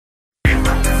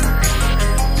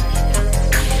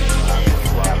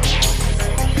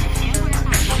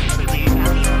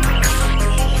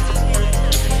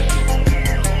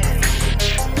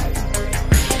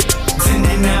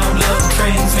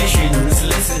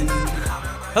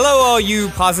Hello, all you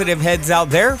positive heads out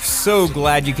there. So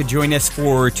glad you could join us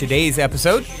for today's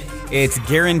episode. It's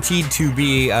guaranteed to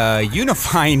be a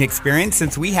unifying experience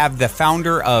since we have the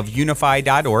founder of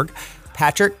Unify.org,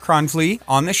 Patrick Kronfli,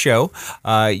 on the show.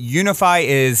 Unify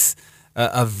is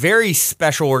a very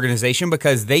special organization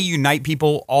because they unite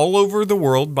people all over the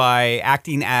world by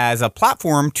acting as a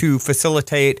platform to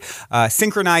facilitate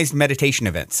synchronized meditation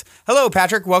events. Hello,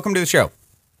 Patrick. Welcome to the show.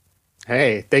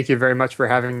 Hey, thank you very much for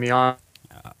having me on.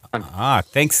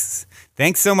 Thanks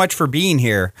so much for being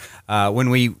here. When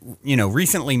we,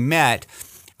 recently met,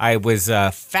 I was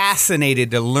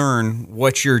fascinated to learn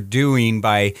what you're doing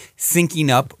by syncing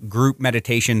up group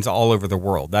meditations all over the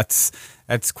world. That's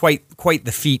quite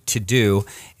the feat to do,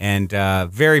 and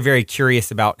very, very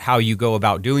curious about how you go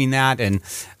about doing that. And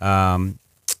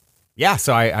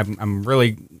so I'm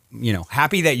really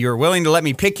happy that you're willing to let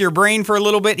me pick your brain for a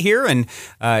little bit here and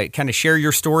kind of share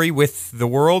your story with the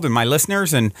world and my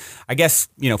listeners. And I guess,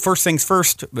 first things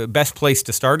first, the best place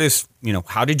to start is,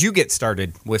 how did you get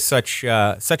started with such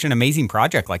an amazing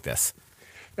project like this?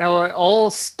 Now, it all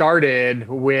started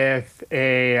with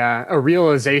a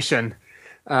realization,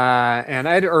 and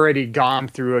I'd already gone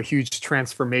through a huge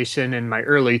transformation in my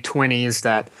early 20s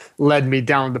that led me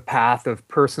down the path of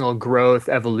personal growth,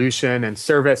 evolution, and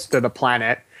service to the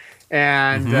planet.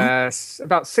 And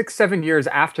about 6-7 years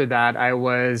after that, I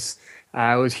was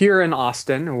here in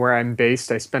Austin, where I'm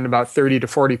based. I spend about 30 to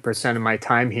 40% of my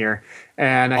time here.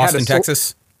 And Austin,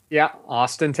 Texas? Yeah,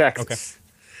 Austin, Texas.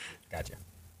 Okay. Gotcha.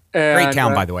 Great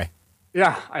town, by the way.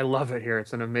 Yeah, I love it here.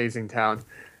 It's an amazing town.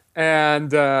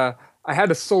 And I had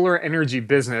a solar energy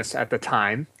business at the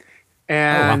time.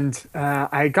 And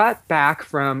I got back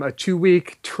from a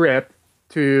 2-week trip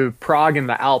to Prague in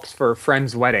the Alps for a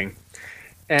friend's wedding.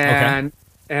 And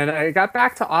I got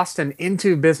back to Austin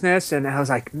into business, and I was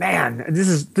like, man, this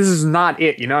is not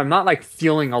it. I'm not like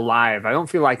feeling alive. I don't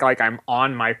feel like I'm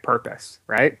on my purpose,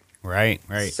 right? Right.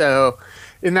 So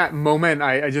in that moment,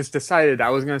 I just decided I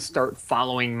was going to start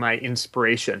following my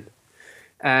inspiration.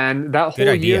 And that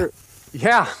whole year,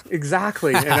 yeah,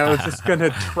 exactly. And I was just going to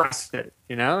trust it,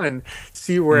 and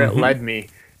see where it led me.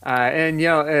 I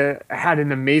had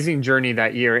an amazing journey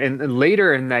that year. And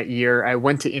later in that year, I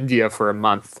went to India for a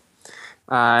month.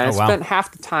 I spent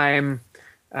half the time,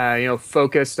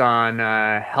 focused on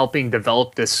helping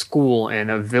develop this school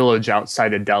in a village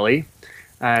outside of Delhi.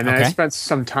 And then I spent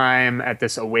some time at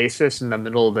this oasis in the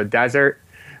middle of the desert.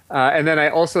 And then I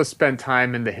also spent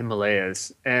time in the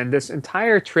Himalayas. And this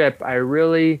entire trip, I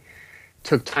really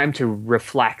took time to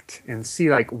reflect and see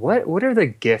what are the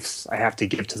gifts I have to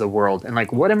give to the world, and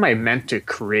what am I meant to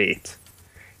create.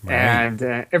 Right. And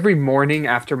every morning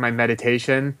after my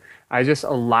meditation, I just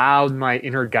allowed my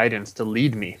inner guidance to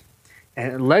lead me,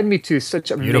 and it led me to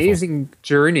such amazing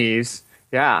journeys,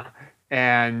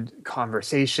 and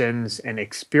conversations and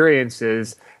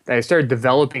experiences that I started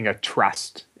developing a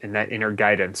trust in that inner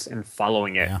guidance and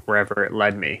following it wherever it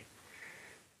led me.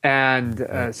 And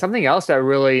something else that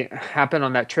really happened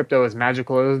on that trip that was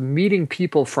magical, it was meeting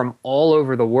people from all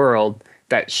over the world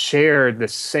that shared the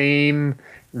same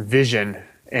vision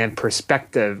and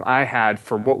perspective I had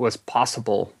for what was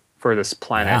possible for this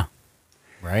planet.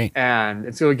 Yeah. Right.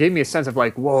 And so it gave me a sense of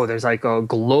whoa, there's a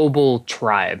global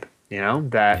tribe,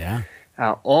 that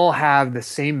all have the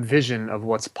same vision of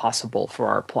what's possible for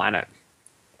our planet.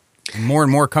 More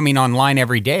and more coming online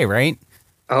every day, right?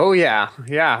 Oh, yeah.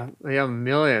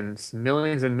 Millions and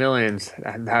millions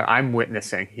that I'm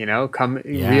witnessing,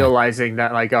 realizing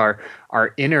that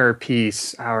our inner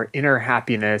peace, our inner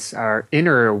happiness, our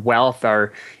inner wealth,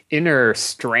 our inner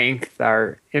strength,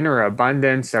 our inner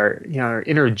abundance, our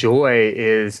inner joy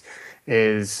is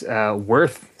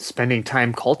worth spending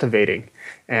time cultivating.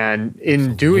 And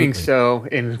in doing so,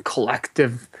 in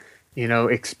collective,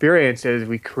 experiences,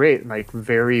 we create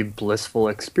very blissful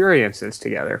experiences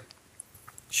together.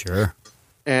 Sure.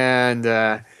 And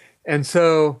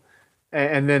so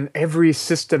then every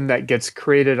system that gets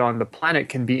created on the planet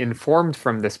can be informed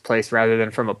from this place rather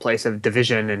than from a place of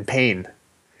division and pain.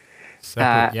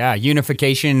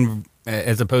 Unification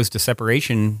as opposed to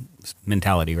separation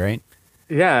mentality, right?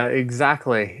 Yeah,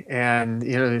 exactly. And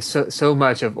there's so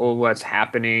much of what's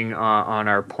happening on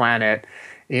our planet.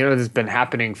 This has been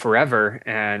happening forever,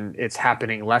 and it's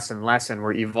happening less and less, and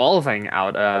we're evolving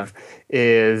out of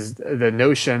is the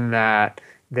notion that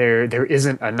there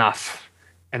isn't enough,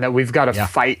 and that we've got to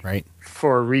fight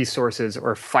for resources,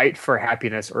 or fight for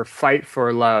happiness, or fight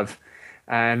for love.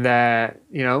 And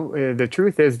the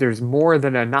truth is there's more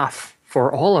than enough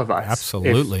for all of us.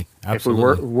 Absolutely. If we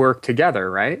work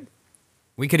together, right?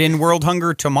 We could end world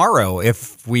hunger tomorrow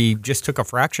if we just took a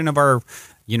fraction of our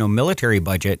military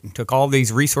budget, took all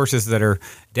these resources that are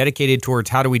dedicated towards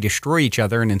how do we destroy each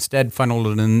other, and instead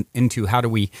funneled it into how do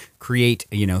we create,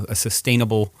 a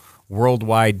sustainable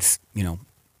worldwide,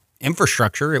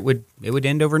 infrastructure, it would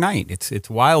end overnight. It's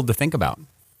wild to think about.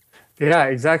 Yeah,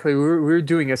 exactly. We're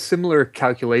doing a similar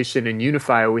calculation in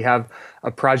Unify. We have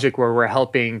a project where we're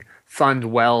helping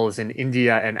fund wells in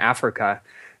India and Africa,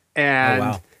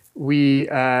 and we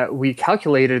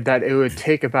calculated that it would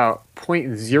take about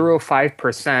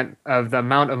 0.05% of the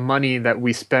amount of money that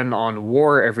we spend on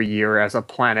war every year as a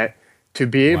planet to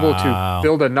be able to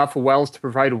build enough wells to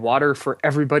provide water for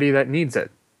everybody that needs it.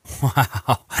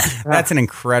 Wow, that's an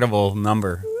incredible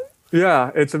number. Yeah,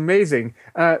 it's amazing.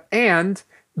 And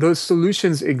those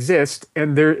solutions exist,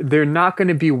 and they're not going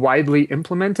to be widely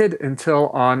implemented until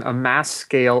on a mass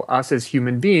scale, us as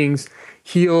human beings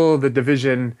heal the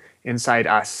division inside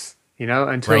us,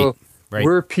 until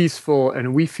we're peaceful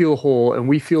and we feel whole and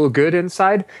we feel good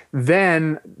inside,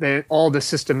 then all the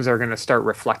systems are going to start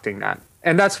reflecting that.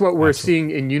 And that's what we're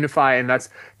seeing in Unify, and that's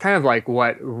kind of like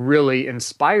what really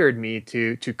inspired me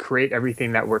to create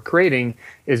everything that we're creating,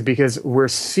 is because we're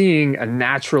seeing a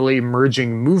naturally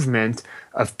emerging movement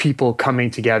of people coming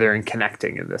together and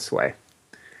connecting in this way.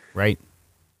 Right.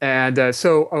 And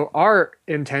so our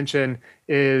intention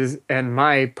is, and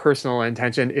my personal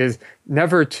intention is,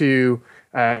 never to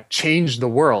change the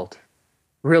world,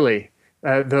 really.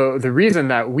 The reason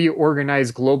that we organize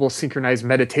global synchronized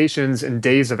meditations and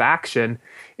days of action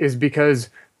is because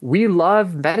we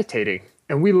love meditating,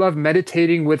 and we love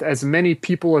meditating with as many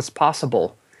people as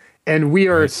possible. And we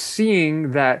are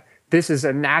seeing that this is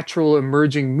a natural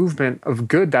emerging movement of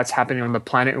good that's happening on the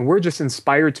planet, and we're just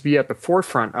inspired to be at the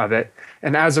forefront of it.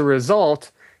 And as a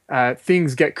result,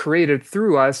 things get created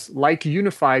through us, like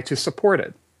Unify, to support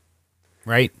it.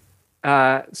 Right.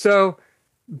 So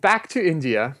back to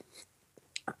India.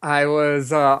 I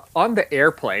was on the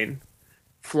airplane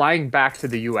flying back to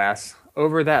the US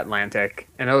over the Atlantic,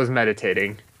 and I was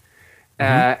meditating.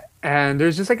 And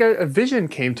there's just like a vision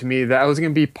came to me that I was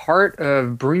going to be part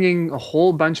of bringing a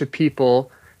whole bunch of people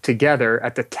together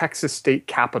at the Texas state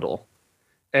capitol.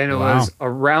 And it was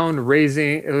around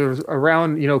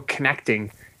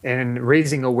connecting and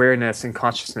raising awareness and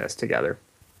consciousness together.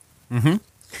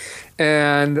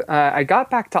 And I got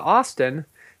back to Austin,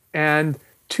 and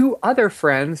 2 other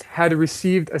friends had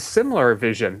received a similar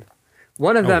vision.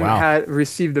 One of them had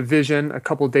received a vision a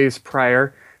couple days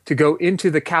prior to go into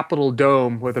the Capitol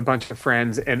dome with a bunch of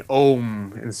friends and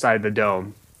Om inside the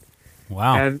dome.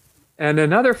 Wow. And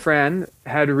another friend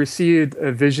had received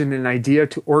a vision and idea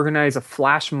to organize a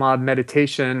flash mob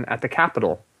meditation at the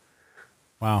Capitol.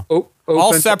 Wow.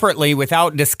 All separately,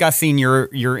 without discussing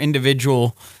your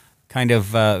individual kind of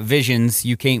visions.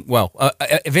 You came,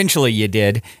 eventually you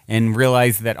did, and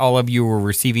realized that all of you were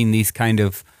receiving these kind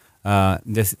of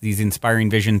these inspiring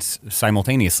visions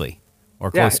simultaneously,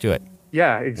 or close to it.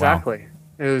 Yeah, exactly.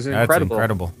 Wow. It was incredible. That's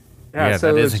incredible. Yeah,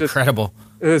 so that is incredible.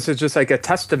 It was just like a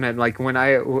testament. Like when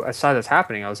I saw this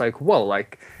happening, I was like, whoa,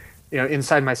 like,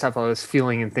 inside myself, I was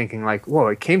feeling and thinking like, whoa,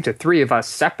 it came to 3 of us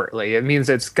separately. It means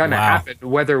it's going to happen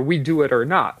whether we do it or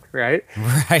not, right?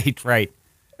 Right.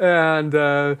 And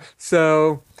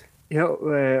so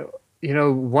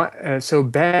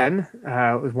Ben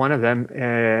was one of them.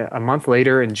 A month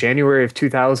later, in January of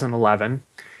 2011,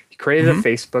 he created a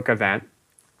Facebook event.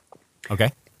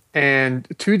 Okay. And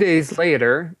 2 days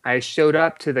later, I showed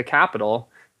up to the Capitol,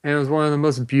 and it was one of the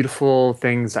most beautiful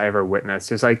things I ever witnessed.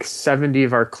 There's like 70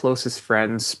 of our closest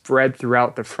friends spread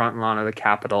throughout the front lawn of the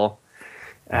Capitol.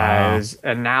 It was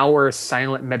an hour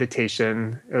silent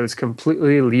meditation. It was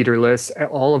completely leaderless.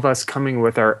 All of us coming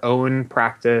with our own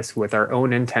practice, with our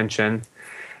own intention.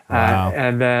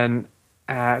 And then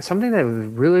something that was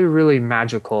really, really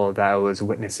magical that I was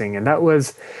witnessing, and that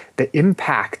was the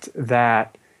impact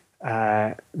that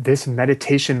this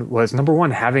meditation was, number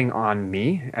one, having on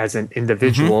me as an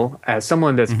individual, as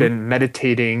someone that's been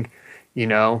meditating,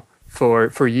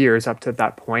 for years up to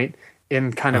that point,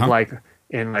 in kind of like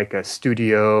in like a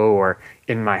studio or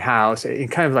in my house. It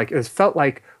kind of like, it felt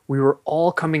like we were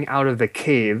all coming out of the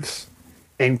caves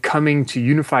and coming to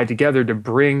unify together to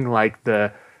bring like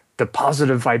the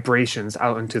positive vibrations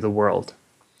out into the world.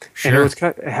 Sure. And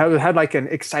it had like an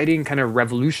exciting kind of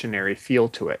revolutionary feel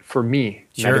to it for me,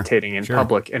 meditating in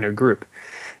public in a group.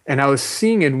 And I was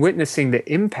seeing and witnessing the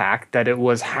impact that it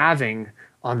was having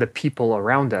on the people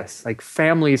around us, like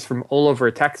families from all over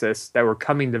Texas that were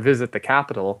coming to visit the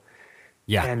Capitol.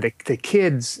 Yeah. And the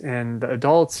kids and the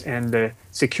adults and the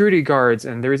security guards.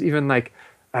 And there's even like,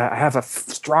 I have a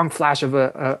strong flash of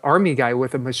a army guy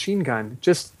with a machine gun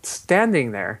just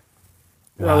standing there.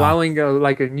 Wow. allowing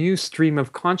like a new stream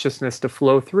of consciousness to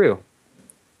flow through.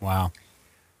 Wow.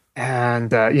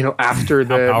 And after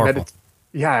How powerful.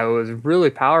 yeah, it was really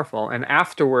powerful. And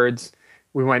afterwards,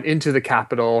 we went into the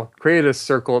Capitol, created a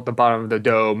circle at the bottom of the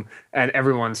dome, and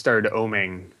everyone started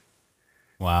oming.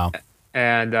 Wow.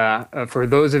 And for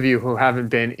those of you who haven't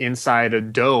been inside a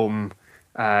dome,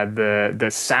 the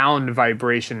sound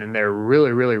vibration in there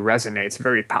really, really resonates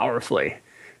very powerfully.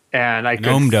 And I An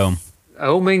could dome.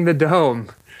 oming the dome.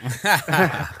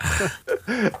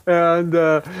 And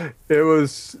it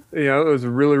was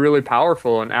really, really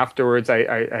powerful. And afterwards,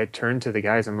 I turned to the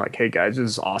guys. I'm like, hey guys, this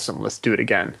is awesome. Let's do it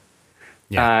again.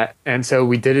 Yeah. And so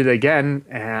we did it again.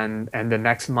 And the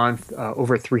next month,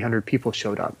 over 300 people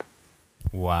showed up.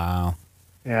 Wow.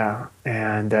 Yeah.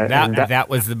 And that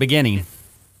was the beginning.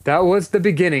 that was the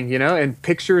beginning, and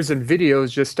pictures and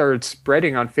videos just started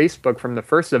spreading on Facebook from the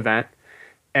first event.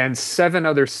 And 7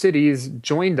 other cities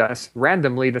joined us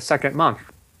randomly the second month.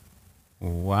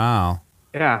 Wow.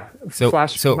 Yeah. So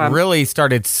it really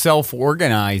started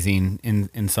self-organizing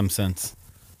in some sense.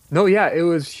 No, yeah, it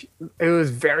was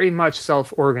very much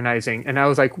self-organizing, and I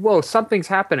was like, "Whoa, something's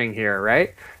happening here,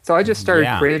 right?" So I just started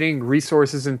creating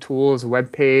resources and tools,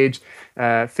 web page,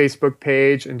 Facebook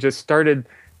page, and just started,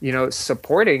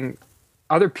 supporting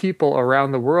other people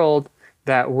around the world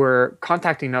that were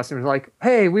contacting us and was like,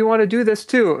 "Hey, we want to do this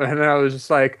too." And I was just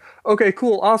like, "Okay,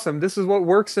 cool, awesome. This is what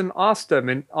works in Austin,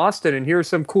 and here's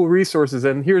some cool resources,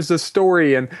 and here's the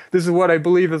story, and this is what I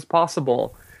believe is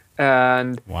possible."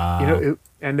 And wow.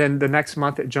 and then the next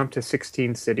month it jumped to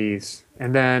 16 cities.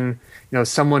 And then,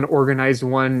 someone organized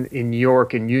one in New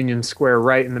York in Union Square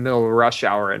right in the middle of rush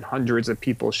hour, and hundreds of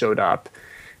people showed up.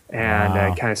 And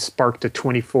it kind of sparked to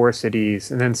 24 cities.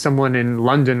 And then someone in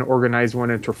London organized one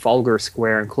in Trafalgar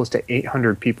Square, and close to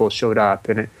 800 people showed up.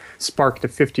 And it sparked to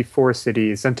 54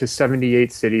 cities, then to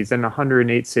 78 cities, then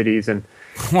 108 cities. And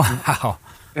wow.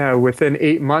 Within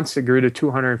 8 months, it grew to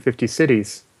 250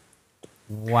 cities.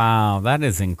 Wow, that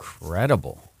is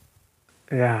incredible.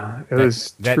 Yeah, it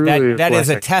was truly that is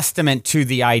a testament to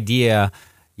the idea,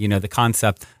 the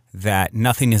concept that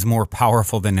nothing is more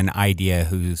powerful than an idea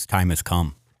whose time has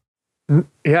come.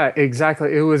 Yeah,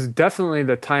 exactly. It was definitely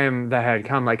the time that had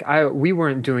come. Like we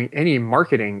weren't doing any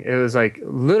marketing. It was like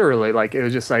literally like it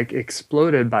was just like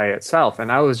exploded by itself,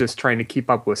 and I was just trying to keep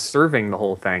up with serving the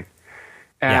whole thing.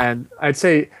 And I'd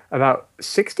say about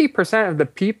 60% of the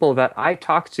people that I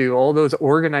talked to, all those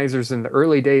organizers in the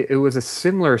early day, it was a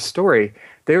similar story.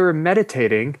 They were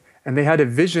meditating, and they had a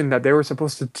vision that they were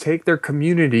supposed to take their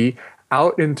community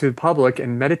out into public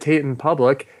and meditate in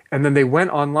public. And then they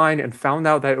went online and found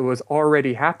out that it was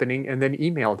already happening, and then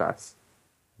emailed us.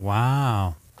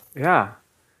 Wow. Yeah.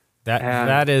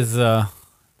 That is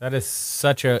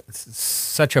such a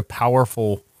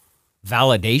powerful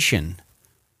validation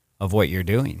of what you're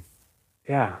doing.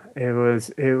 Yeah, it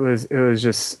was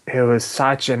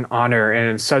such an honor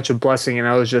and such a blessing, and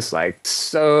I was just like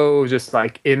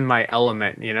in my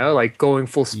element, like going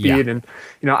full speed. And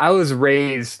I was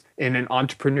raised in an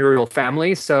entrepreneurial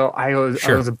family, so I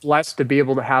was blessed to be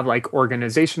able to have like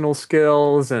organizational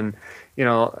skills, and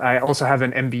I also have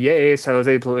an MBA, so I was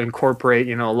able to incorporate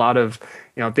a lot of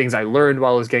things I learned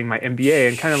while I was getting my MBA,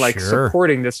 and kind of like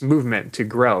supporting this movement to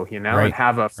grow, and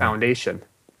have a foundation.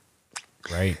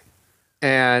 Right.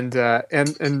 And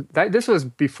this was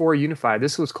before Unify.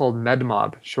 This was called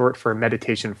MedMob, short for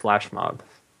Meditation Flash Mob.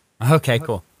 Okay,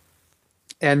 cool.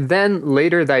 And then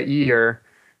later that year,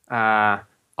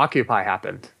 Occupy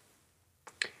happened.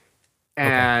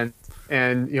 And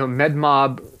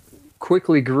MedMob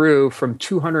quickly grew from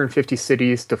 250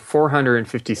 cities to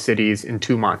 450 cities in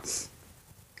 2 months.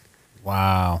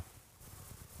 Wow.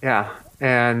 Yeah.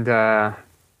 And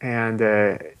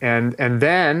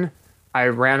then I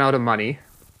ran out of money.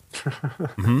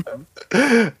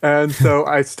 And so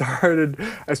I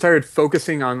started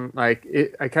focusing on like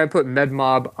it. I kind of put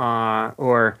MedMob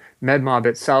or MedMob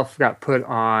itself got put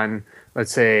on,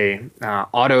 let's say,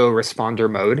 auto responder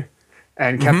mode,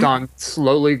 and kept on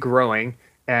slowly growing.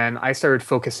 And I started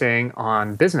focusing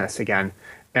on business again.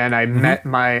 And I met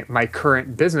my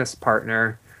current business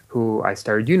partner, who I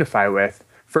started Unify with.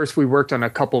 First, we worked on a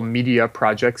couple media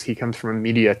projects. He comes from a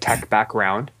media tech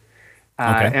background.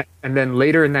 And then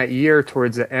later in that year,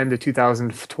 towards the end of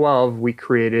 2012, we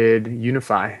created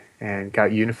Unify and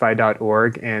got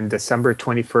unify.org. And December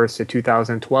 21st of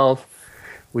 2012,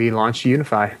 we launched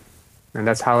Unify. And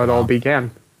that's how it all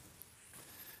began.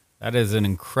 That is an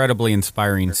incredibly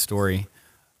inspiring story.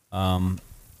 If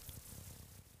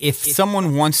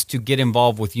someone wants to get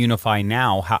involved with Unify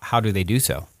now, how do they do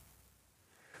so?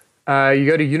 You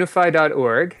go to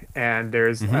unify.org, and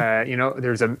there's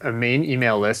a main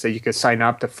email list that you could sign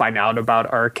up to find out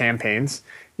about our campaigns.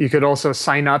 You could also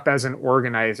sign up as an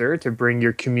organizer to bring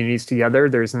your communities together.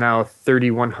 There's now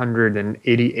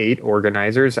 3,188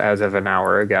 organizers as of an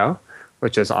hour ago,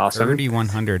 which is awesome.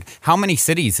 3,100. How many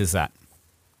cities is that?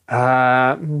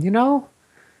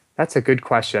 That's a good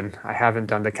question. I haven't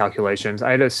done the calculations.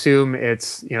 I'd assume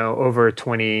it's, over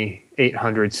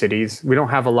 2,800 cities. We don't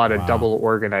have a lot of double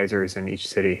organizers in each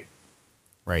city.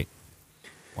 Right.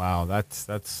 Wow, that's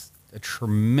a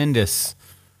tremendous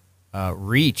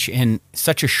reach in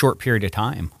such a short period of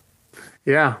time.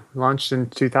 Yeah, launched in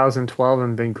 2012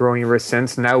 and been growing ever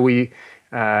since. Now we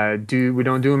don't do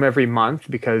them every month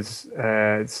because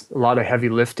it's a lot of heavy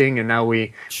lifting, and now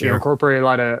we incorporate a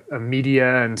lot of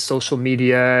media and social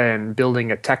media and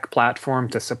building a tech platform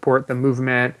to support the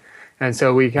movement. And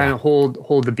so we kind of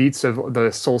hold the beats of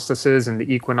the solstices and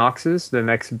the equinoxes. The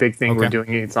next big thing we're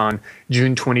doing is on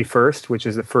June 21st, which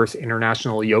is the first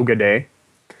International Yoga Day.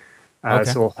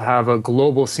 So we'll have a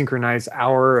global synchronized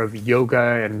hour of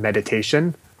yoga and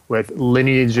meditation with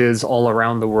lineages all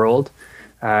around the world,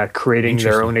 creating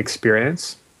their own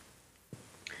experience.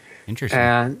 Interesting.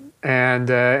 And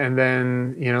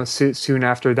then soon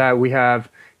after that we have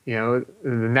the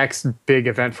next big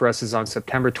event for us is on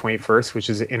September 21st, which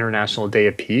is the International Day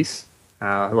of Peace.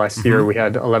 Last year we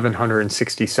had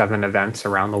 1,167 events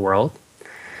around the world.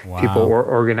 Wow. People were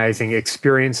organizing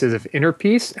experiences of inner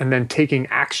peace and then taking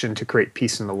action to create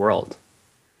peace in the world.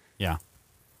 Yeah.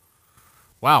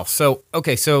 Wow. So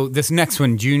this next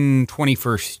one, June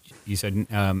 21st, you said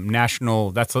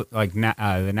national, that's like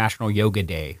the National Yoga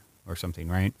Day or something,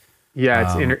 right?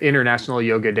 Yeah, it's International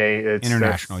Yoga Day. It's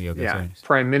International Yoga Day. Yeah.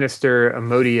 Prime Minister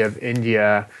Modi of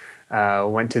India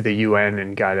went to the UN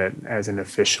and got it as an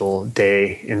official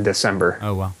day in December.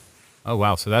 Oh,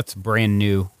 wow. So that's brand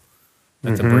new.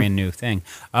 That's a brand new thing.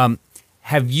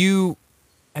 Have you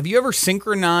ever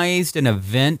synchronized an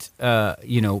event,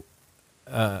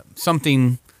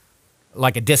 something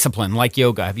like a discipline, like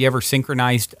yoga? Have you ever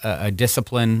synchronized a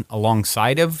discipline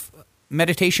alongside of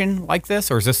meditation like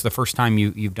this, or is this the first time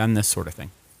you've done this sort of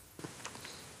thing?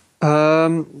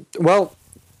 Well,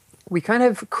 we kind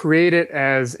of create it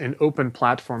as an open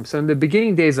platform. So in the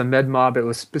beginning days of MedMob, it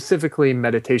was specifically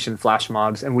meditation flash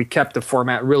mobs, and we kept the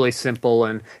format really simple,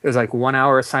 and it was like 1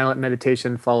 hour of silent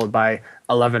meditation followed by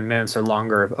 11 minutes or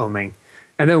longer of oming.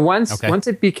 And then once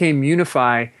it became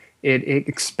Unify, it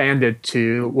expanded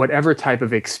to whatever type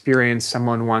of experience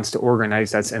someone wants to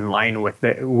organize that's in line with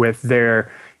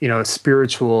their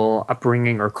spiritual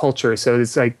upbringing or culture. So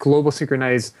it's like global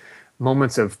synchronized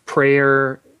moments of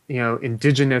prayer,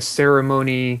 indigenous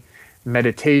ceremony,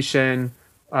 meditation.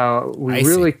 We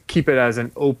really keep it as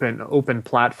an open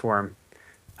platform.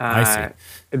 I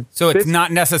see. So it's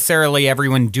not necessarily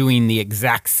everyone doing the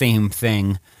exact same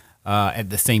thing at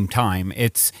the same time.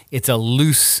 It's a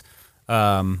loose,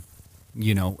 it's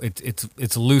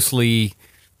loosely,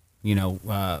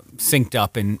 synced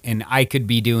up, and I could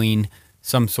be doing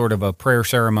some sort of a prayer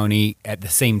ceremony at the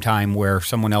same time where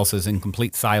someone else is in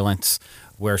complete silence,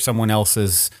 where someone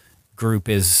else's group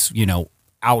is,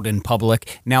 out in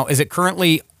public. Now, is it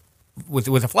currently with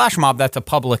a flash mob? That's a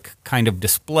public kind of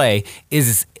display.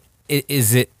 Is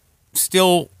it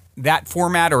still that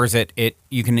format, or is it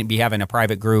you can be having a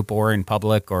private group or in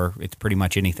public, or it's pretty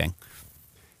much anything?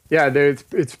 Yeah,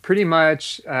 it's pretty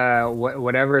much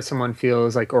whatever someone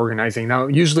feels like organizing. Now,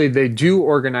 usually they do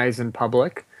organize in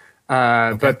public,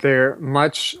 but they're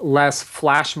much less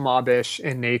flash mob-ish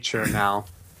in nature now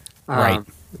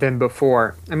than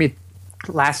before. I mean,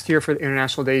 last year for the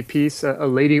International Day of Peace, a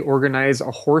lady organized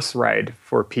a horse ride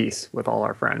for peace with all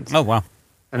our friends. Oh, wow.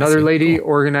 Another lady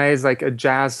organized like a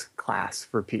jazz class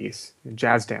for peace, a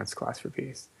jazz dance class for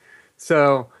peace.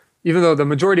 So even though the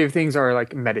majority of things are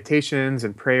like meditations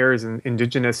and prayers and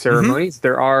indigenous ceremonies,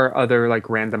 there are other like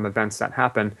random events that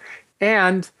happen.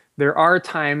 And there are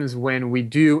times when we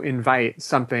do invite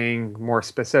something more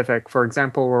specific. For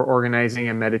example, we're organizing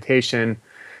a meditation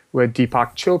with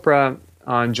Deepak Chopra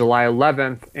on July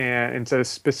 11th, and it's a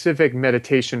specific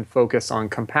meditation focus on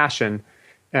compassion.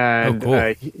 And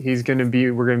we're going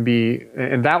to be,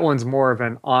 and that one's more of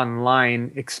an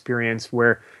online experience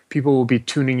where people will be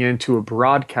tuning into a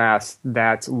broadcast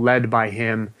that's led by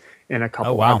him in a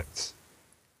couple minutes.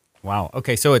 Wow.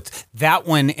 Okay, so it's that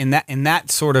one in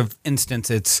that sort of instance.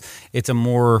 It's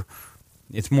more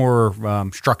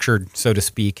structured, so to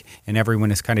speak, and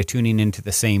everyone is kind of tuning into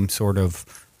the same sort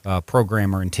of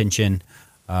program or intention,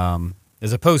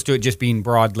 as opposed to it just being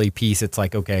broadly peace. It's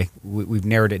like, okay, we've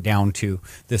narrowed it down to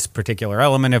this particular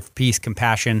element of peace,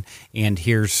 compassion, and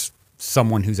here's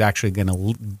someone who's actually going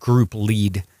to group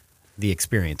lead the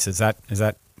experience. Is that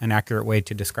an accurate way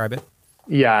to describe it?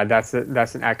 Yeah, that's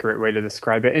an accurate way to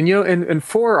describe it. And and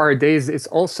for our days, it's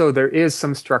also there is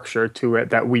some structure to it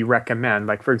that we recommend.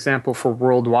 Like for example, for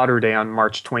World Water Day on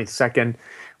March 22nd,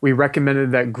 we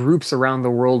recommended that groups around the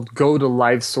world go to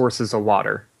live sources of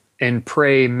water and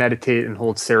pray, meditate, and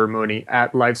hold ceremony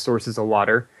at live sources of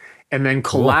water, and then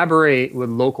collaborate with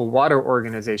local water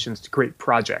organizations to create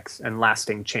projects and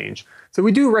lasting change. So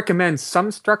we do recommend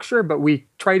some structure, but we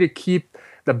try to keep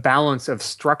the balance of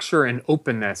structure and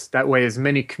openness. That way, as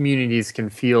many communities can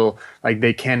feel like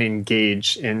they can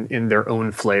engage in their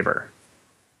own flavor.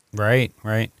 Right.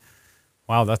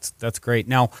 Wow, that's great.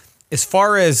 Now, as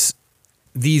far as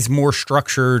these more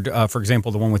structured, for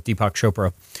example, the one with Deepak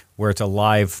Chopra, where it's a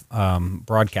live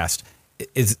broadcast,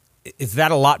 is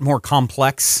that a lot more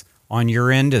complex on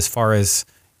your end as far as,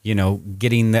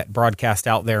 getting that broadcast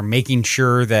out there, making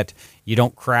sure that you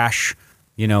don't crash,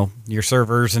 your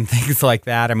servers and things like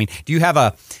that? I mean, do you have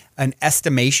an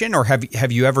estimation, or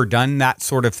have you ever done that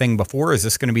sort of thing before? Is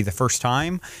this going to be the first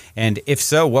time? And if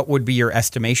so, what would be your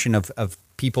estimation of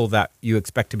people that you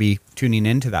expect to be tuning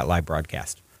into that live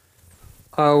broadcast?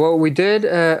 Well, we did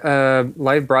a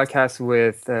live broadcast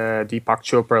with Deepak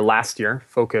Chopra last year,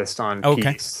 focused on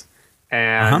peace,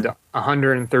 and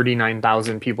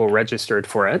 139,000 people registered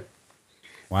for it.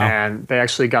 Wow. And they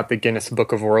actually got the Guinness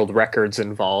Book of World Records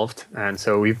involved. And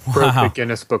so we broke the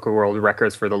Guinness Book of World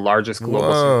Records for the largest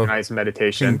global synchronized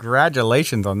meditation.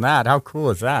 Congratulations on that. How cool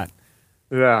is that?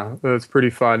 Yeah, that's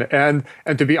pretty fun. And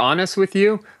to be honest with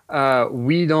you,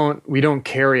 we don't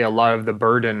carry a lot of the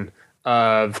burden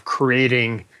of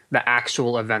creating the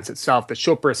actual events itself. The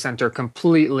Chopra Center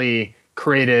completely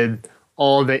created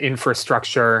all the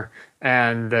infrastructure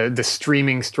and the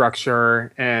streaming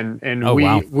structure, and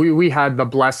we had the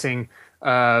blessing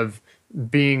of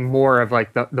being more of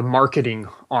like the marketing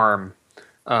arm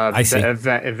of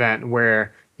the event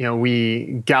where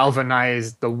we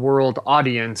galvanized the world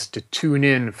audience to tune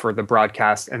in for the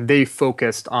broadcast, and they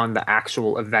focused on the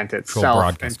actual event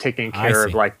itself and taking care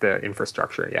of like the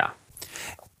infrastructure. Yeah.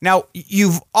 Now,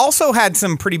 you've also had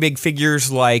some pretty big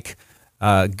figures like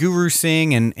Guru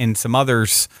Singh and some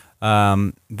others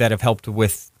that have helped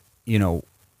with,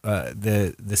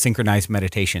 the synchronized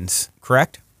meditations,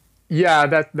 correct?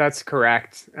 Yeah, that's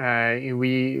correct.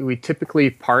 We typically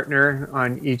partner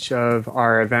on each of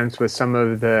our events with some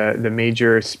of the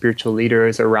major spiritual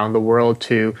leaders around the world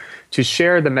to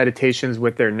share the meditations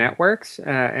with their networks,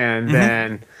 and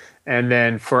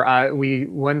then for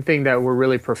one thing that we're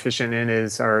really proficient in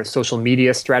is our social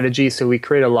media strategy. So we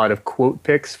create a lot of quote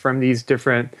pics from these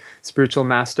different spiritual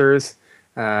masters,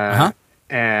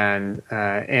 and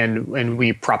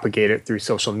we propagate it through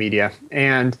social media.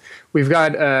 And we've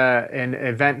got an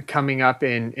event coming up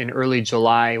in early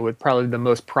July with probably the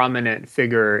most prominent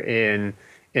figure in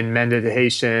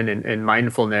meditation and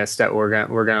mindfulness that we're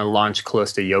gonna launch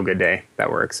close to Yoga Day that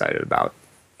we're excited about.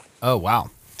 Oh, wow.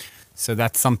 So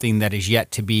that's something that is yet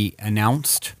to be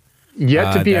announced?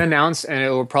 Yet to be announced, and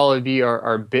it will probably be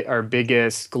our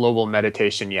biggest global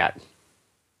meditation yet.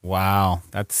 Wow,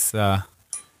 that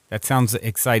sounds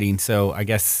exciting. So I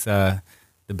guess the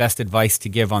best advice to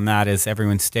give on that is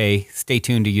everyone stay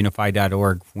tuned to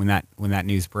unify.org when that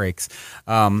news breaks.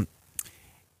 Now,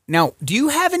 do you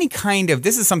have any kind of,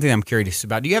 this is something I'm curious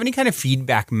about, do you have any kind of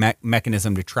feedback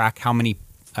mechanism to track how many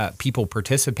people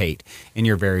participate in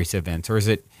your various events, or is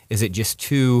it just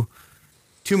too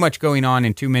much going on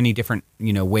in too many different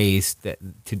ways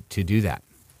to do that?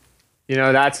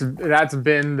 That's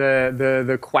been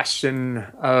the question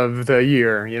of the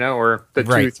year, or the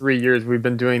 2-3 years we've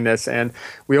been doing this, and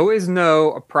we always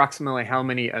know approximately how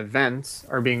many events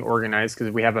are being organized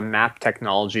because we have a map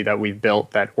technology that we've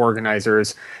built that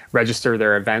organizers register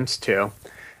their events to,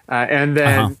 and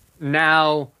then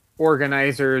now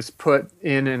organizers put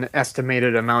in an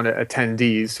estimated amount of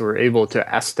attendees, so we're able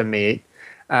to estimate.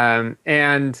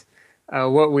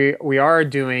 What we are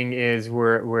doing is we've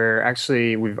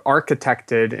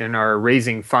architected and are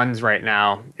raising funds right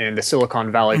now in the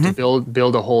Silicon Valley to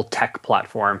build a whole tech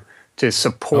platform to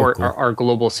support our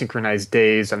global synchronized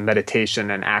days of meditation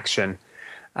and action.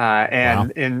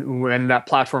 And when that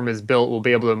platform is built, we'll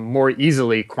be able to more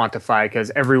easily quantify, because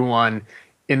everyone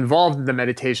involved in the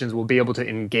meditations will be able to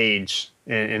engage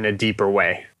in a deeper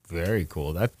way. Very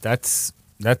cool. That's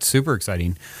super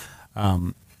exciting.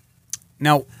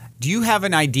 Now, do you have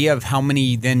an idea of how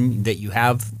many then that you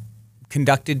have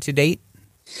conducted to date?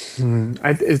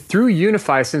 Through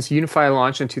Unify, since Unify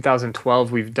launched in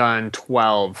 2012, we've done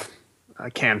 12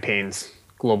 campaigns,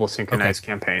 global synchronized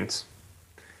campaigns.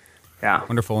 Yeah.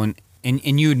 Wonderful.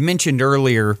 And you had mentioned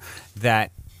earlier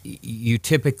that you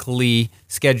typically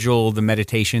schedule the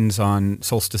meditations on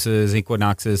solstices,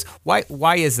 equinoxes.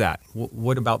 Why is that?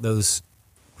 What about those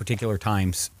particular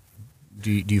times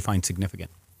do you find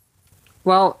significant?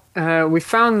 Well, we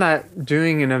found that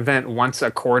doing an event once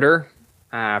a quarter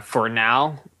for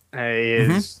now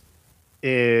is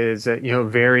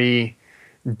very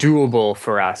doable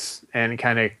for us, and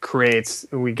kind of creates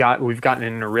we've gotten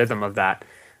in a rhythm of that.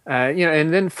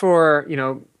 And then for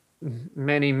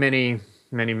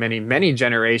many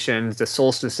generations, the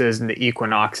solstices and the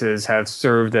equinoxes have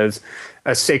served as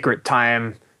a sacred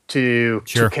time to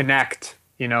connect,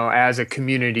 as a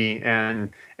community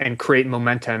and create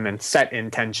momentum and set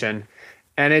intention.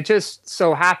 And it just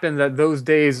so happened that those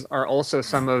days are also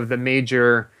some of the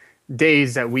major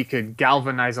days that we could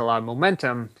galvanize a lot of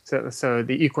momentum. So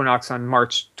the equinox on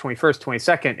March 21st,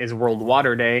 22nd is World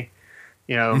Water Day.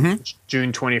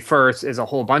 June 21st is a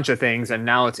whole bunch of things, and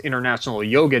now it's International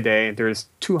Yoga Day. There's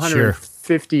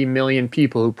 250 million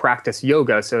people who practice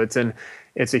yoga, so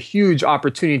it's a huge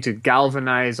opportunity to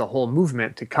galvanize a whole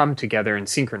movement to come together and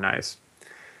synchronize.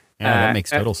 Yeah, that makes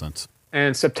total sense.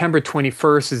 And September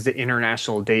 21st is the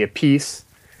International Day of Peace,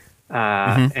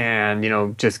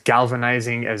 and just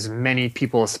galvanizing as many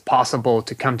people as possible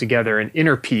to come together in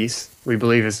inner peace. We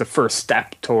believe is the first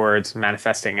step towards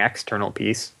manifesting external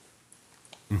peace.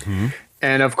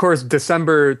 And of course,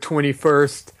 December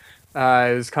 21st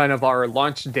is kind of our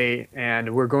launch date,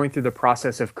 and we're going through the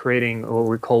process of creating what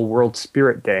we call World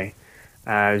Spirit Day,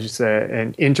 just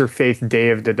an interfaith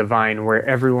day of the divine, where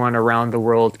everyone around the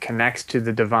world connects to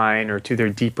the divine or to their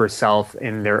deeper self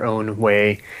in their own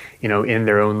way, in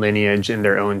their own lineage, in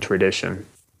their own tradition.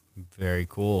 Very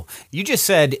cool. You just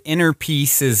said inner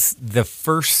peace is the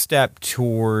first step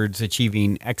towards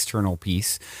achieving external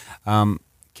peace.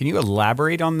 Can you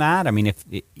elaborate on that? I mean,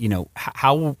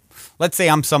 how, let's say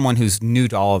I'm someone who's new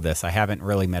to all of this. I haven't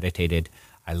really meditated.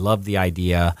 I love the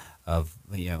idea of,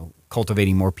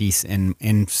 cultivating more peace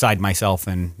inside myself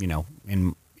and,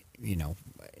 in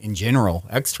general,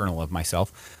 external of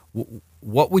myself.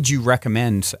 What would you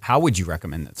recommend? How would you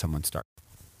recommend that someone start?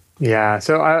 Yeah,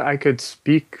 so I could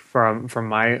speak from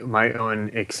my own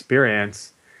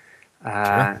experience.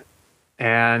 Sure.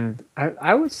 And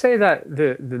I would say that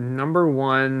the number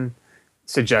one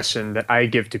suggestion that I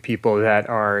give to people that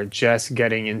are just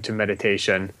getting into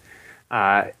meditation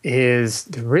is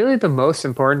really the most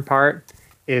important part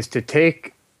is to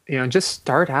take, just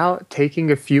start out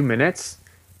taking a few minutes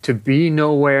to be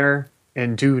nowhere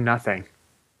and do nothing.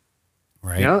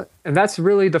 Right. And that's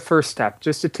really the first step,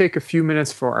 just to take a few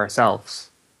minutes for ourselves,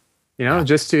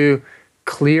 just to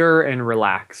clear and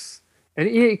relax. And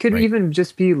it could even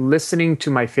just be listening to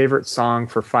my favorite song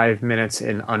for 5 minutes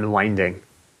and unwinding.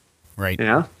 Right.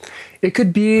 It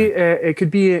could be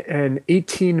an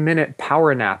 18-minute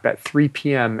power nap at 3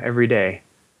 p.m. every day.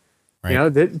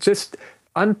 Right. Just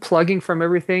unplugging from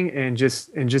everything and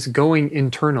just going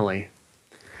internally.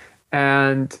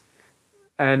 And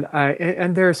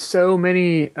there's so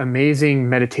many amazing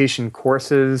meditation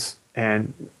courses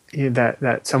and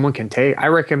that someone can take. I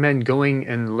recommend going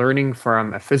and learning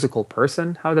from a physical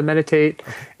person how to meditate,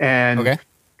 and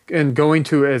going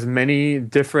to as many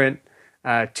different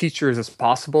teachers as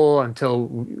possible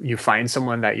until you find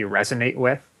someone that you resonate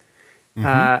with.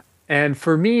 And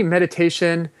for me,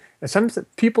 meditation, some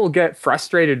people get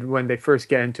frustrated when they first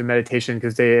get into meditation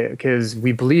because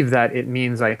we believe that it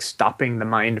means like stopping the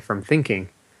mind from thinking,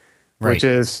 which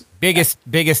is biggest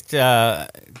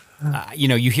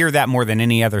you hear that more than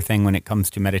any other thing when it comes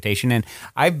to meditation. And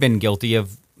I've been guilty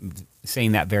of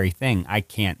saying that very thing. I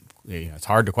can't, it's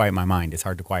hard to quiet my mind. It's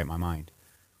hard to quiet my mind.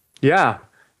 Yeah.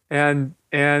 And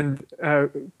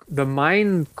the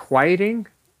mind quieting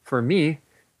for me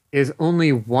is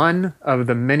only one of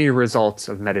the many results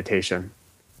of meditation.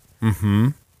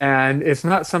 And it's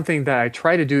not something that I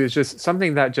try to do. It's just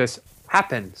something that just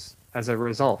happens as a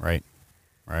result. Right.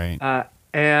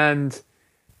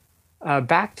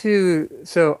 Back to,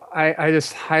 so I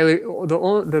just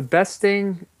the best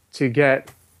thing to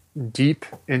get deep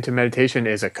into meditation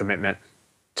is a commitment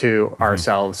to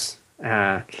ourselves.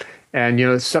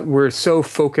 We're so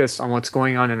focused on what's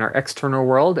going on in our external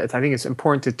world. I think it's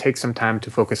important to take some time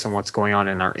to focus on what's going on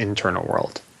in our internal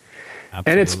world.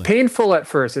 Absolutely. And it's painful at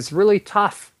first. It's really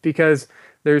tough because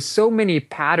there's so many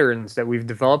patterns that we've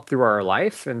developed through our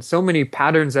life, and so many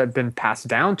patterns that have been passed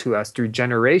down to us through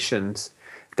generations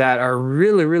that are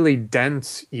really, really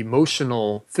dense,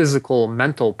 emotional, physical,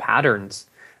 mental patterns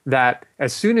that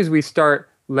as soon as we start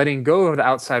letting go of the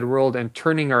outside world and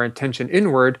turning our attention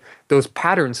inward, those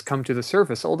patterns come to the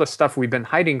surface. All the stuff we've been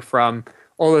hiding from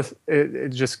all this, it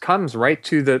just comes right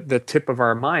to the tip of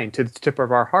our mind, to the tip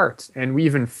of our hearts. And we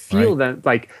even feel that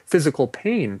like physical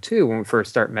pain too when we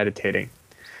first start meditating.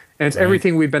 And it's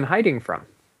everything we've been hiding from.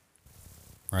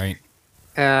 Right.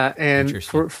 And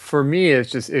for me, it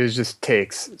just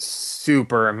takes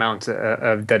super amounts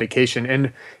of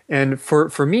dedication. And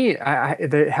for me,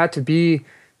 it had to be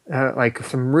like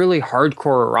some really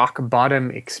hardcore rock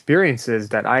bottom experiences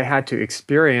that I had to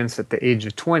experience at the age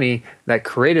of 20 that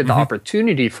created the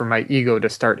opportunity for my ego to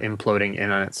start imploding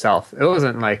in on itself. It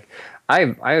wasn't like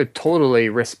I totally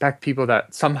respect people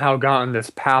that somehow got on this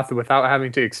path without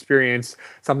having to experience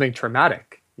something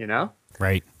traumatic, you know?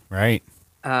 Right.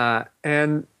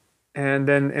 And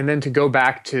then to go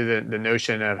back to the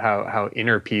notion of how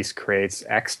inner peace creates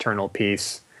external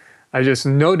peace, I just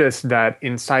noticed that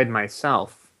inside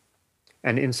myself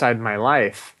and inside my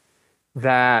life,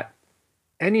 that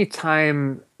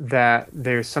anytime that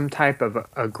there's some type of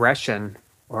aggression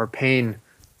or pain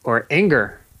or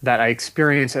anger that I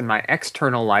experience in my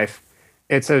external life,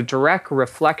 it's a direct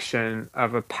reflection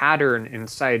of a pattern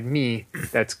inside me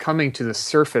that's coming to the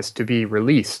surface to be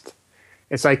released.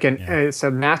 It's like it's a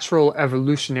natural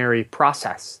evolutionary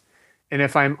process. And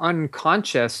if I'm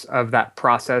unconscious of that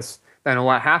process, then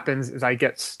what happens is I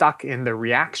get stuck in the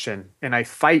reaction and I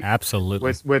fight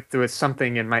with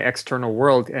something in my external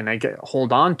world, and I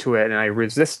hold on to it and I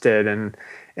resist it, and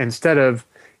instead of,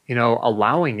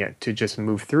 allowing it to just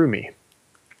move through me.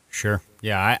 Sure.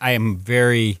 Yeah, I am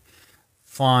very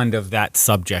fond of that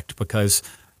subject because,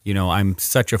 I'm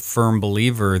such a firm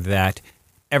believer that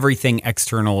everything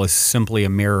external is simply a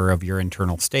mirror of your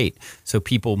internal state. So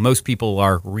most people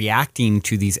are reacting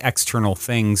to these external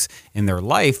things in their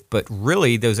life, but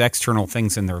really those external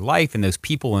things in their life and those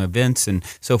people and events and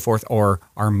so forth are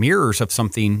mirrors of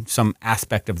some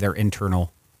aspect of their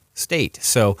internal state.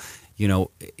 So,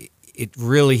 it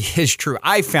really is true.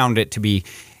 I found it to be,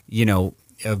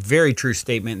 a very true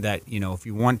statement that, if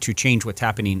you want to change what's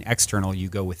happening external, you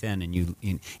go within,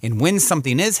 and when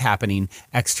something is happening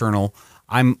external,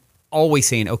 I'm always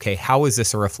saying, okay, how is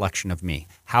this a reflection of me?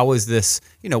 How is this,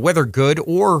 whether good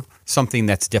or something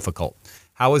that's difficult?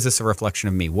 How is this a reflection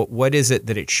of me? What is it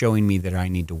that it's showing me that I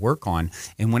need to work on?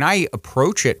 And when I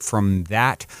approach it from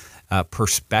that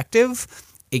perspective,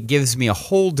 it gives me a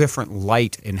whole different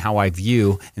light in how I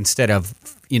view, instead of,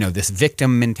 this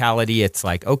victim mentality. It's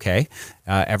like, okay,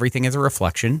 everything is a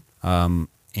reflection.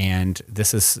 And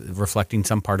this is reflecting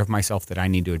some part of myself that I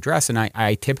need to address. And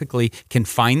I typically can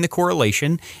find the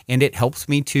correlation, and it helps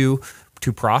me to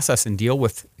process and deal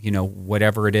with,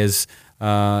 whatever it is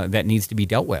that needs to be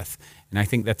dealt with. And I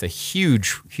think that's a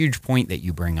huge, huge point that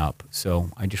you bring up. So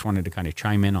I just wanted to kind of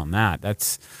chime in on that.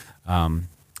 That's one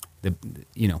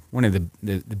of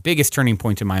the biggest turning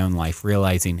points in my own life,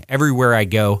 realizing everywhere I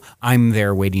go, I'm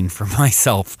there waiting for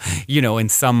myself, in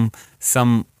some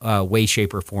way,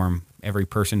 shape, or form. Every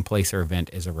person, place, or event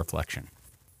is a reflection.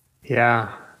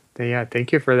 Yeah.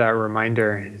 Thank you for that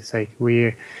reminder. It's like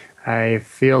I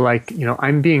feel like,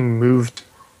 I'm being moved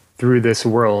through this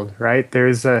world, right?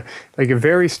 There's a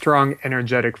very strong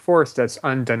energetic force that's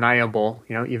undeniable,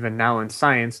 even now in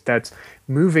science, that's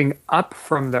moving up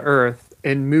from the earth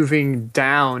and moving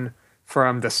down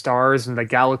from the stars and the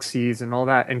galaxies and all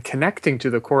that, and connecting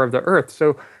to the core of the earth.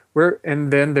 So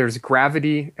and then there's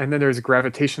gravity, and then there's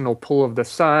gravitational pull of the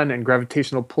sun and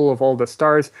gravitational pull of all the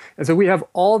stars. And so we have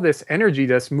all this energy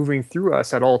that's moving through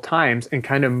us at all times and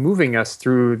kind of moving us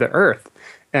through the earth.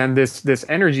 And this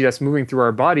energy that's moving through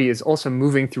our body is also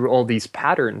moving through all these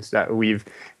patterns that we've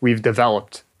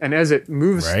developed. And as it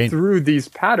moves through these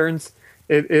patterns,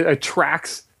 it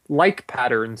attracts like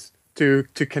patterns to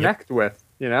connect with,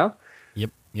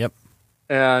 Yep.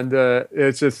 And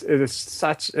it is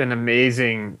such an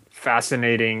amazing,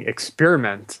 fascinating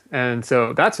experiment. And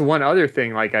so that's one other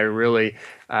thing, like I really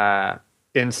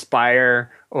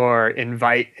inspire or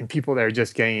invite in people that are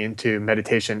just getting into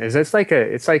meditation, is it's like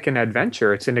an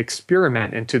adventure. It's an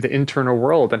experiment into the internal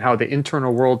world and how the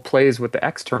internal world plays with the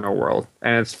external world.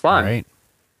 And it's fun. Right.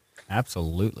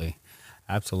 Absolutely.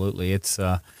 It's,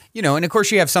 and of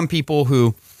course you have some people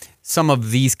who, some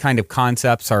of these kind of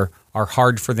concepts are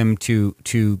hard for them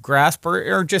to grasp,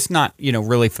 or just not,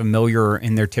 really familiar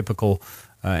in their typical,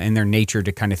 in their nature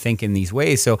to kind of think in these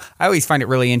ways. So I always find it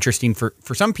really interesting for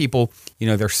some people,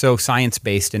 they're so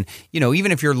science-based, and,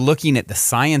 even if you're looking at the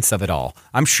science of it all,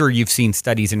 I'm sure you've seen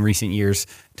studies in recent years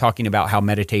talking about how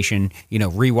meditation,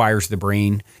 rewires the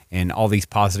brain in all these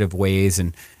positive ways.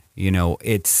 And,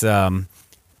 it's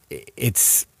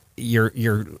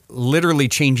you're literally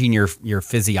changing your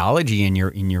physiology in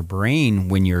your brain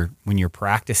when you're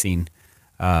practicing,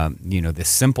 this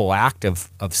simple act of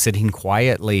sitting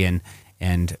quietly and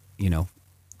and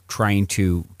trying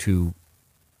to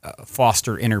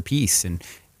foster inner peace. And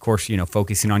of course,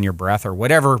 focusing on your breath or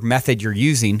whatever method you're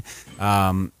using,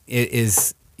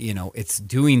 it's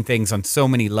doing things on so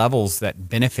many levels that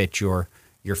benefit your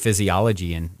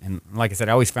physiology. And like I said,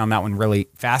 I always found that one really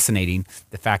fascinating.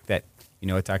 The fact that,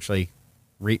 it's actually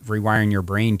rewiring your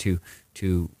brain to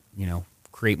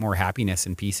create more happiness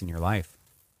and peace in your life.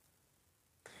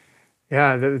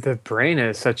 Yeah, the brain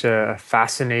is such a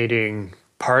fascinating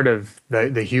part of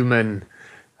the human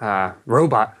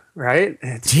robot, right?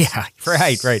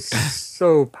 Right.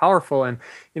 So powerful. And,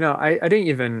 I didn't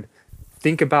even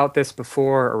think about this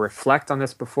before or reflect on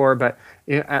this before, but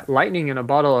at Lightning in a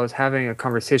Bottle, I was having a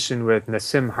conversation with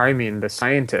Nassim Haramein, the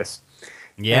scientist.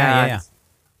 Yeah.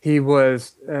 He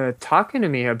was talking to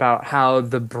me about how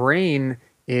the brain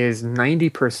is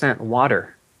 90%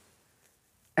 water.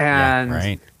 And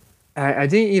right. I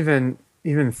didn't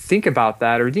even think about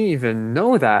that or didn't even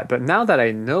know that. But now that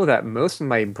I know that most of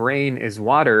my brain is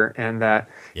water and that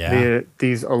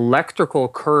these electrical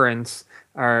currents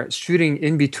are shooting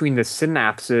in between the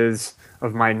synapses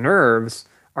of my nerves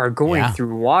are going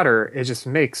through water, it just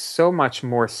makes so much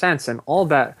more sense. And all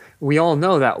that, we all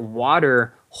know that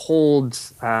water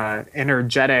holds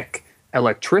energetic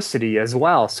electricity as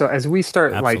well. So as we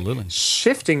start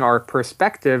shifting our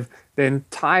perspective, the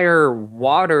entire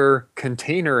water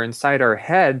container inside our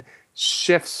head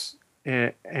shifts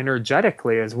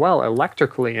energetically as well,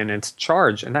 electrically in its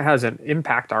charge, and that has an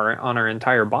impact on our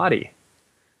entire body.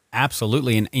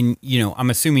 Absolutely. And I'm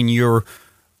assuming you're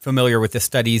familiar with the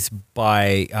studies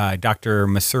by Dr.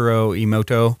 Masaru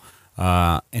Emoto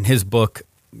in his book,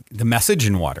 The Message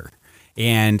in Water.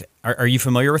 And are you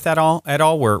familiar with that at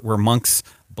all? Where monks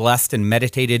blessed and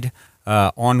meditated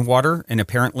on water and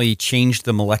apparently changed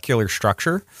the molecular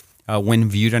structure when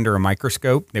viewed under a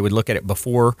microscope. They would look at it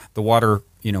before the water,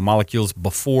 molecules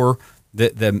before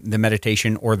the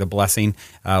meditation or the blessing,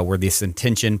 where this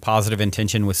positive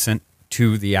intention was sent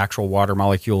to the actual water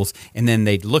molecules. And then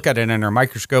they'd look at it under a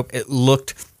microscope. It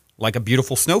looked like a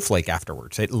beautiful snowflake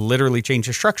afterwards. It literally changed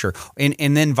the structure.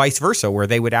 And then vice versa, where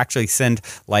they would actually send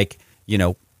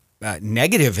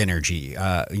negative energy,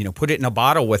 put it in a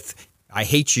bottle with "I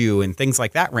hate you" and things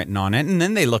like that written on it. And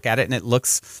then they look at it and it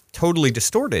looks totally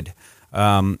distorted,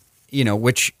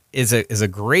 which is a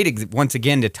great, once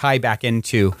again, to tie back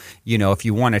into, if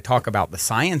you want to talk about the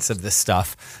science of this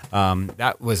stuff,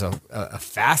 that was a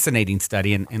fascinating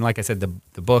study. And like I said,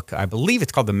 the book, I believe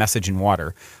it's called The Message in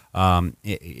Water,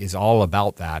 it is all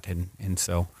about that. And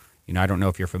so, I don't know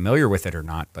if you're familiar with it or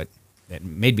not, but it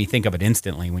made me think of it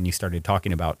instantly when you started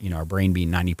talking about, our brain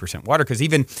being 90% water. Because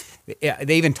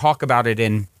they even talk about it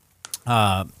in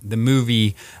the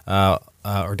movie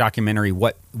or documentary,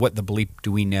 What the Bleep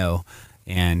Do We Know?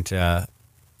 And,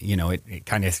 it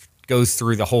kind of goes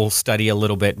through the whole study a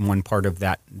little bit in one part of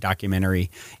that documentary.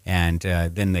 And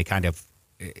then they kind of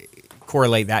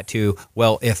correlate that to,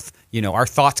 well, if, our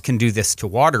thoughts can do this to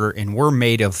water and we're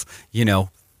made of,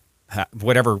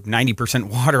 whatever 90%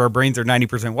 water, our brains are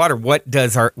 90% water. What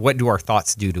do our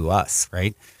thoughts do to us,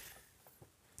 right?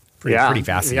 Pretty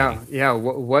fascinating. Yeah.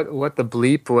 What the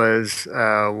Bleep was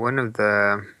one of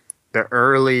the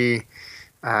early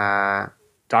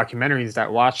documentaries that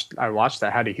I watched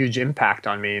that had a huge impact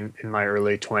on me in my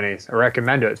early 20s. I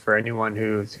recommend it for anyone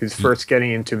who's first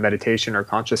getting into meditation or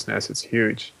consciousness. It's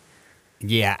huge.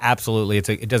 Yeah, absolutely.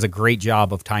 It does a great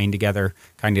job of tying together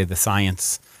kind of the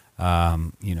science,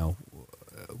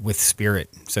 with spirit,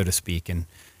 so to speak,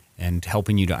 and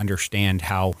helping you to understand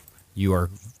how you are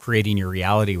creating your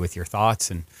reality with your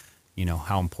thoughts, and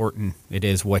how important it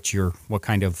is what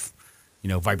kind of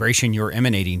vibration you're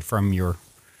emanating from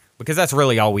because that's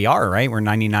really all we are, right? We're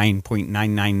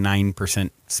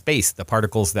 99.999% space. The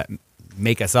particles that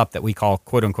make us up that we call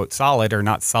quote unquote solid are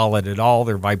not solid at all.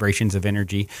 They're vibrations of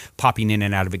energy popping in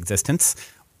and out of existence.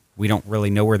 We don't really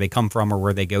know where they come from or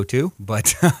where they go to,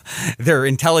 but they're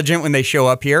intelligent when they show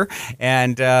up here.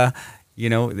 And,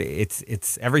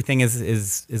 it's everything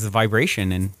is a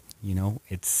vibration. And,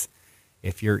 it's,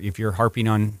 if you're harping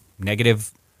on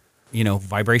negative,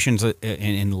 vibrations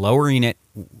and lowering it,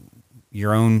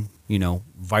 your own,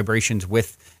 vibrations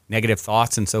with negative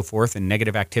thoughts and so forth and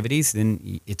negative activities,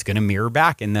 then it's going to mirror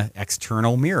back in the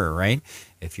external mirror, right?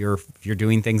 If you're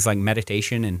doing things like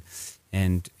meditation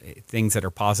and things that are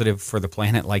positive for the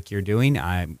planet like you're doing,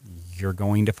 you're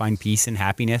going to find peace and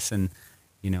happiness and,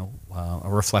 a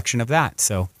reflection of that.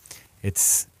 So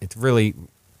it's really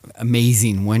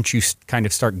amazing once you kind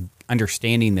of start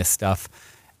understanding this stuff,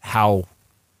 how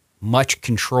much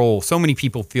control, so many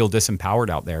people feel disempowered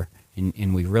out there,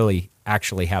 and we really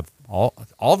actually have all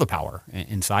the power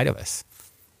inside of us.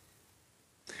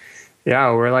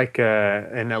 Yeah, we're like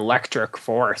an electric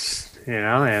force,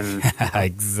 and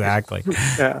Exactly.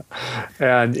 yeah,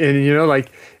 and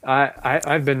like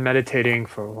I've been meditating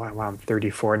for wow, I'm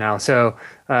 34 now, so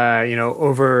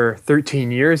over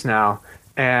 13 years now,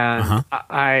 and Uh-huh.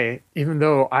 I even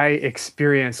though I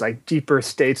experience like deeper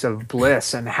states of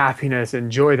bliss and happiness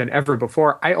and joy than ever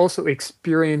before, I also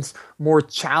experience more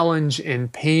challenge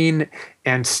and pain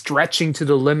and stretching to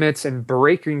the limits and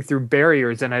breaking through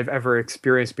barriers than I've ever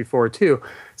experienced before too.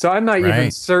 So I'm not even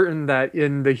Right. certain that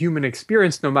in the human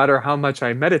experience, no matter how much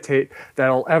I meditate, that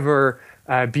I'll ever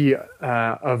be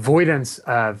avoidance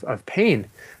of pain.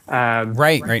 Um,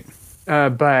 Right, right.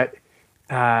 but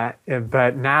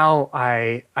but now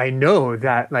I know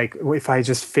that like if I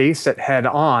just face it head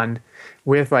on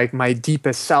with like my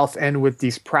deepest self and with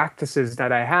these practices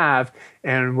that I have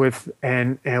and with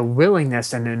and a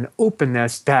willingness and an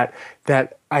openness that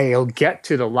I'll get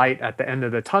to the light at the end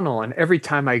of the tunnel. And every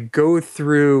time I go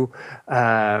through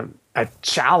a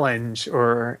challenge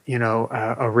or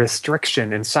a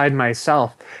restriction inside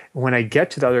myself, when I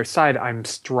get to the other side, I'm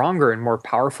stronger and more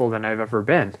powerful than I've ever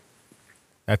been.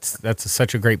 That's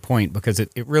such a great point because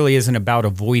it really isn't about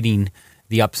avoiding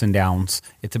the ups and downs.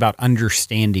 It's about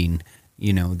understanding,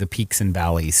 the peaks and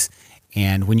valleys.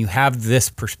 And when you have this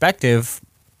perspective,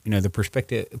 the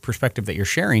perspective that you're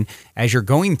sharing as you're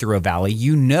going through a valley,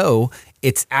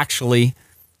 it's actually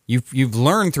you've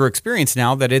learned through experience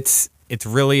now that it's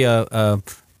really a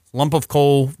lump of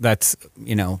coal that's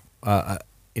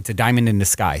it's a diamond in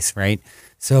disguise, right?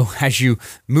 So as you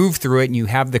move through it and you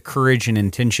have the courage and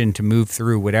intention to move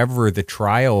through whatever the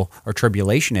trial or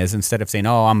tribulation is, instead of saying,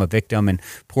 "Oh, I'm a victim and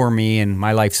poor me and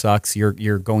my life sucks,"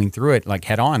 you're going through it like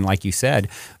head on, like you said,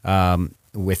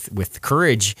 with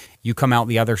courage. You come out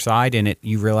the other side and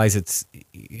you realize it's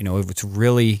it's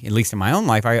really, at least in my own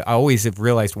life, I always have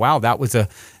realized, wow,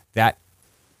 that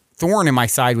thorn in my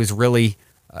side was really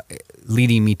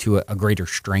leading me to a greater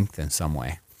strength in some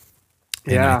way.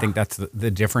 And I Yeah. think that's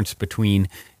the difference between,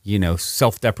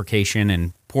 self-deprecation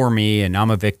and poor me and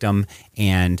I'm a victim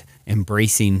and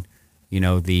embracing,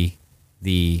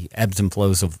 the ebbs and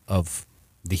flows of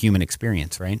the human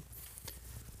experience, right?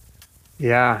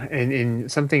 Yeah,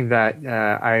 and something that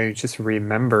I just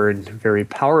remembered very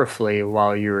powerfully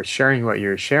while you were sharing what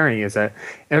you're sharing is that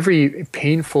every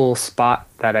painful spot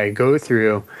that I go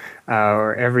through,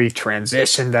 or every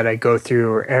transition that I go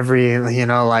through, or every,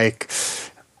 like,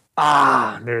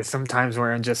 there's sometimes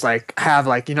where I'm just like have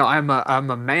like, I'm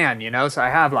a man, so I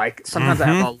have like sometimes I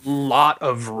have Mm-hmm. a lot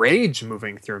of rage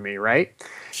moving through me, right?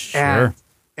 Sure. And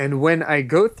and when I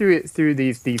go through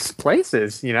these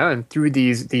places, and through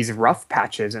these rough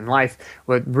patches in life,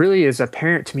 what really is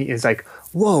apparent to me is like,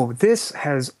 whoa, this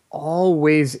has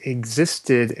always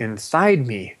existed inside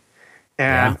me.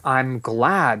 Yeah. And I'm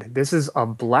glad this is a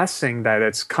blessing that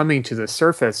it's coming to the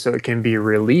surface so it can be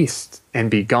released and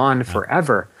be gone Yeah.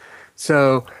 forever.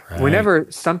 So Right. whenever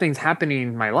something's happening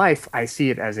in my life, I see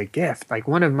it as a gift. Like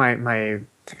one of my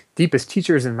deepest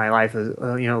teachers in my life is,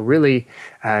 really,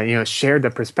 shared the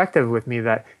perspective with me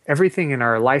that everything in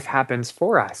our life happens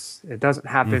for us. It doesn't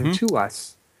happen Mm-hmm. to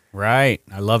us. Right.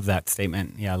 I love that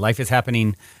statement. Yeah. Life is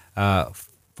happening uh,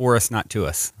 for us, not to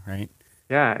us, right?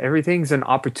 Yeah, everything's an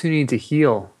opportunity to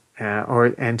heal,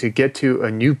 and to get to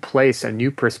a new place, a new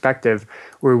perspective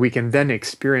where we can then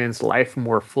experience life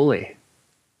more fully.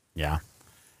 Yeah.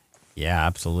 Yeah,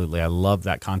 absolutely. I love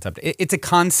that concept. It's a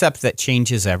concept that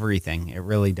changes everything. It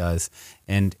really does.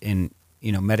 And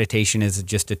meditation is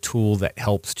just a tool that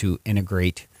helps to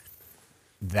integrate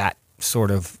that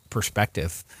sort of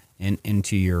perspective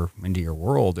into your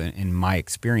world. In my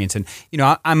experience, and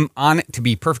I'm on it. To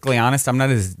be perfectly honest, I'm not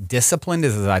as disciplined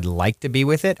as I'd like to be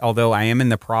with it. Although I am in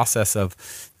the process of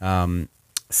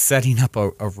setting up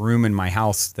a room in my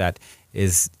house that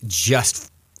is just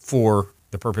for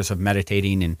the purpose of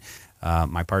meditating, and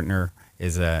my partner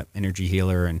is a energy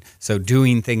healer, and so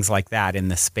doing things like that in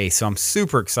this space. So I'm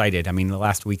super excited. I mean, the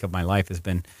last week of my life has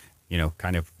been,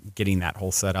 kind of getting that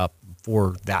whole set up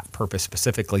for that purpose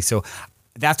specifically. So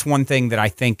that's one thing that I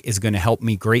think is going to help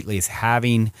me greatly is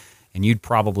having, and you'd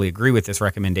probably agree with this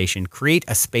recommendation, create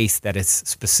a space that is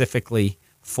specifically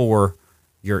for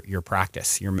your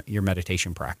practice, your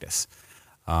meditation practice.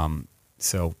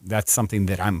 So that's something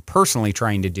that I'm personally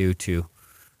trying to do to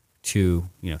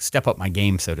step up my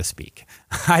game, so to speak.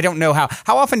 I don't know how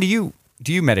often do you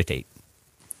meditate?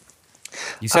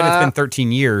 You said it's Uh, been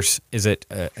 13 years. Is it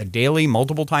a daily,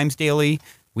 multiple times daily,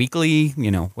 weekly?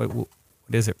 What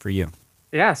is it for you?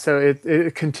 yeah, so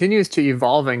it continues to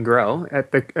evolve and grow.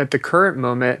 At the current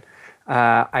moment,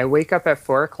 I wake up at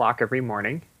 4 o'clock every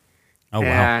morning, Oh,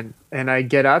 wow. And I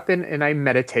get up and I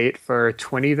meditate for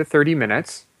 20 to 30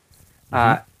 minutes.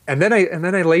 And then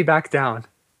I lay back down.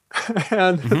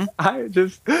 And I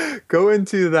just go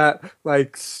into that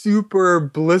like super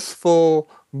blissful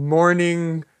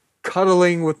morning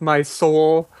cuddling with my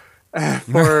soul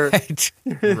for Right.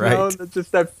 you know, Right.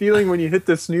 just that feeling when you hit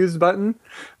the snooze button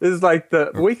is like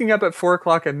the waking up at 4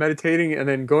 o'clock and meditating and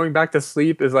then going back to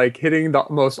sleep is like hitting the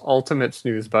most ultimate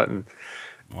snooze button.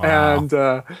 Wow. And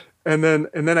and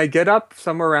then I get up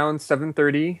somewhere around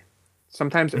 7:30,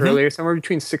 sometimes earlier, somewhere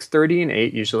between 6:30 and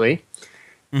 8 usually.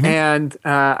 And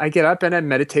I get up and I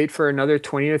meditate for another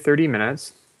 20 to 30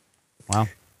 minutes. Wow.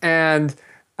 And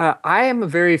I am a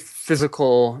very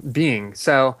physical being.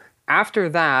 So after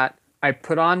that, I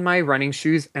put on my running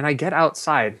shoes and I get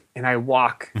outside and I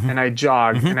walk and I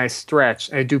jog and I stretch.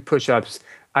 And I do push-ups.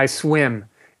 I swim.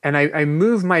 And I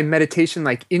move my meditation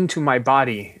like into my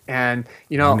body. And,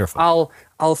 you know, Wonderful.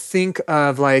 I'll think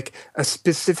of like a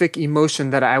specific emotion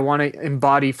that I want to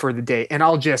embody for the day. And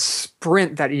I'll just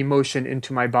sprint that emotion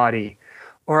into my body.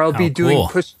 Or I'll be doing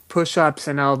Cool. push-ups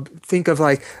and I'll think of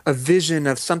like a vision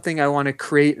of something I want to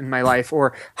create in my life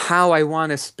or how I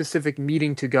want a specific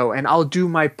meeting to go. And I'll do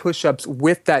my push-ups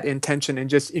with that intention and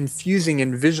just infusing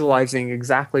and visualizing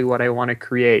exactly what I want to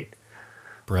create.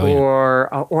 Brilliant.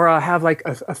 Or I'll have like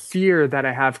a fear that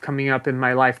I have coming up in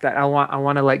my life that I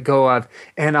want to let go of,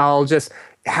 and I'll just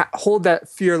hold that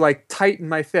fear like tight in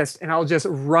my fist, and I'll just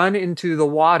run into the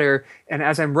water, and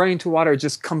as I'm running to water,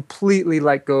 just completely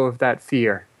let go of that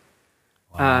fear.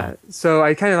 Wow. So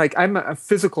I kind of like I'm a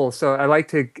physical, so I like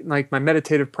to like my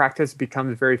meditative practice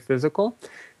becomes very physical,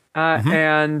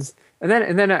 and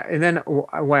then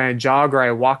when I jog or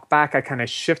I walk back, I kind of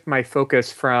shift my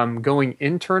focus from going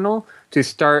internal to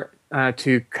start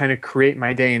to kind of create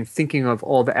my day and thinking of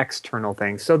all the external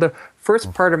things. So the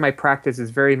first part of my practice is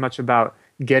very much about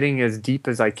getting as deep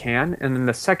as I can, and then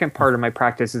the second part of my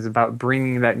practice is about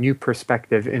bringing that new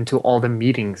perspective into all the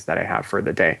meetings that I have for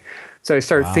the day. So I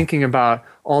start thinking about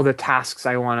all the tasks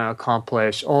I want to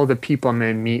accomplish, all the people I'm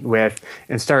going to meet with,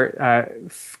 and start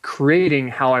creating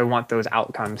how I want those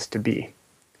outcomes to be.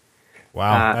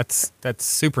 Wow. That's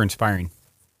super inspiring.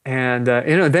 And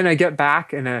then I get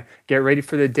back and get ready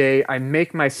for the day. I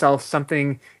make myself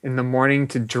something in the morning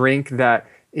to drink that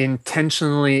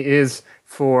intentionally is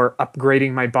for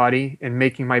upgrading my body and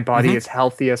making my body as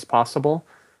healthy as possible.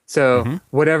 So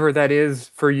whatever that is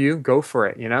for you, go for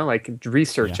it, like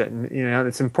research it. And,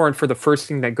 it's important for the first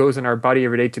thing that goes in our body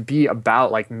every day to be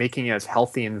about like making it as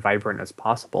healthy and vibrant as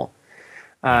possible.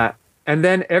 And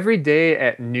then every day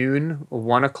at noon,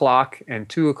 1 o'clock and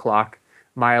 2 o'clock,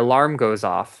 my alarm goes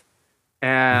off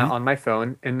on my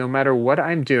phone. And no matter what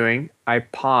I'm doing, I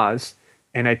pause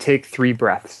and I take 3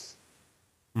 breaths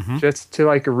just to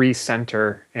like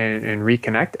recenter and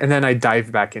reconnect. And then I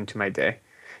dive back into my day.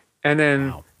 And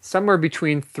then somewhere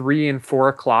between 3 and 4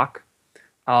 o'clock,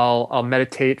 I'll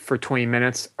meditate for 20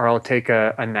 minutes, or I'll take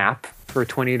a nap for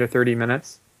 20 to 30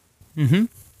 minutes. And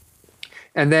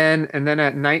then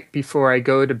at night before I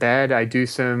go to bed, I do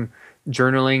some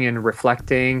journaling and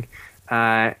reflecting,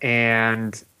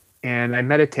 and I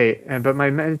meditate. But my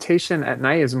meditation at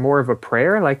night is more of a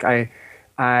prayer. Like I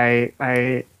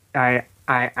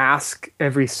ask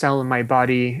every cell in my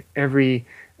body, every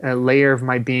layer of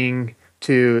my being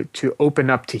to open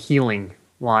up to healing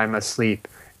while I'm asleep.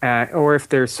 Or if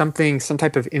there's some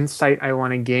type of insight I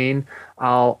want to gain,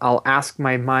 I'll ask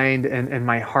my mind and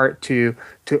my heart to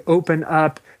open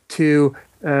up to,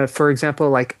 for example,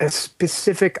 like a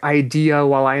specific idea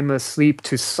while I'm asleep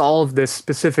to solve this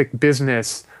specific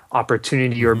business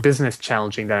opportunity or business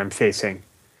challenging that I'm facing.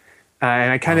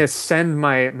 And I kind of send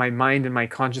my mind and my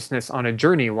consciousness on a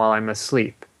journey while I'm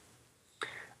asleep.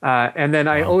 And then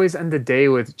I always end the day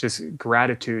with just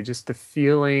gratitude, just the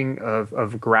feeling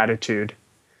of gratitude.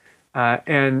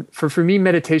 And for me,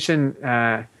 meditation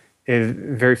is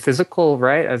very physical,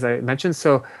 right? As I mentioned.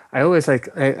 So I always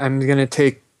I'm going to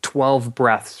take 12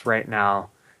 breaths right now,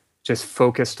 just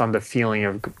focused on the feeling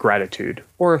of gratitude,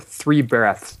 or 3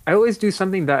 breaths. I always do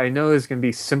something that I know is going to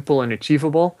be simple and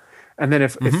achievable. And then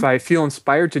if I feel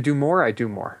inspired to do more, I do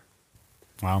more.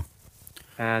 Wow.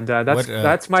 And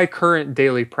that's my current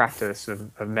daily practice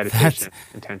of meditation,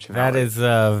 intentionality. That is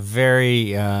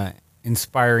very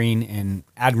inspiring and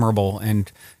admirable.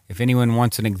 And if anyone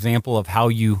wants an example of how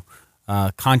you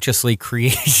consciously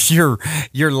create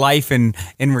your life in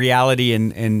reality,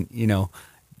 and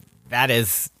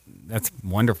that's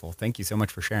wonderful. Thank you so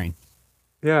much for sharing.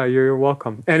 Yeah, you're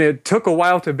welcome. And it took a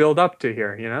while to build up to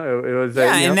here. It was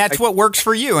and that's what works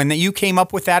for you, and that you came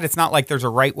up with that. It's not like there's a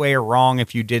right way or wrong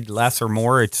if you did less or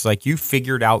more. It's like you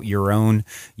figured out your own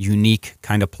unique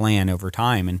kind of plan over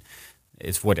time, and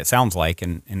is what it sounds like.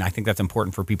 And I think that's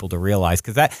important for people to realize,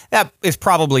 because that is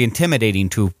probably intimidating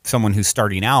to someone who's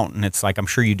starting out. And it's like, I'm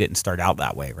sure you didn't start out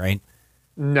that way, right?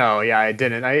 No, yeah, I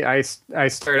didn't. I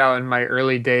started out in my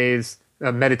early days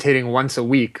meditating once a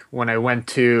week when I went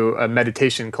to a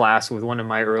meditation class with one of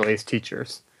my earliest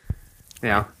teachers.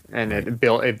 And it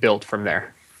built from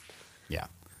there. Yeah.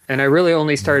 And I really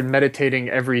only started meditating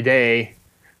every day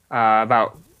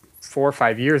about 4 or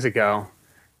 5 years ago.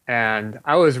 And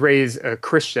I was raised a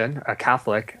Christian, a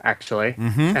Catholic, actually.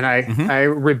 And I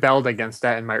rebelled against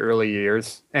that in my early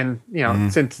years. And,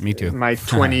 since me too. my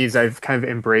 20s, I've kind of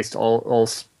embraced all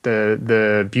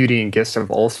the beauty and gifts of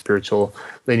all spiritual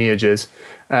lineages.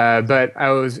 But I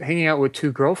was hanging out with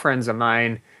 2 girlfriends of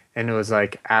mine, and it was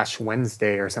like Ash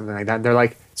Wednesday or something like that. They're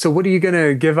like, so what are you going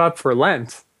to give up for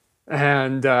Lent?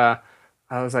 And I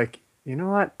was like, you know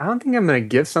what? I don't think I'm going to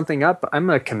give something up. I'm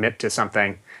going to commit to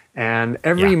something. And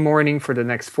every morning for the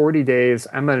next 40 days,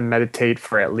 I'm going to meditate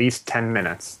for at least 10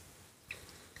 minutes.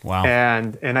 Wow.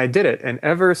 And I did it. And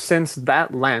ever since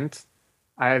that Lent,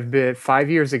 5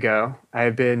 years ago,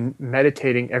 I've been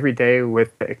meditating every day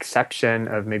with the exception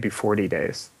of maybe 40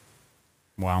 days.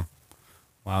 Wow.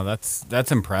 Wow,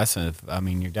 that's impressive. I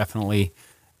mean, you definitely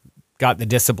got the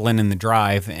discipline and the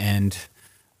drive, and,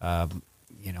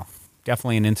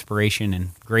 definitely an inspiration and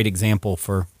great example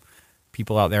for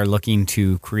people out there looking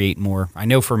to create more. I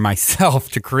know for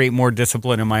myself, to create more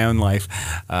discipline in my own life,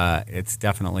 it's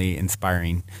definitely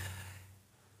inspiring.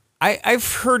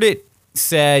 I've heard it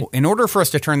said, in order for us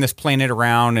to turn this planet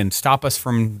around and stop us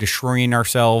from destroying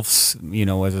ourselves,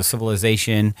 as a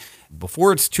civilization,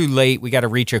 before it's too late, we got to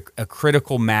reach a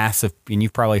critical mass of, and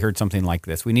you've probably heard something like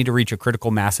this, we need to reach a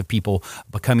critical mass of people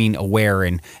becoming aware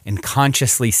and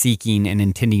consciously seeking and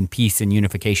intending peace and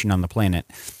unification on the planet.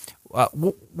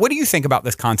 What do you think about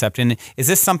this concept? And is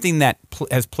this something that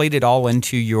has played it all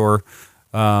into your,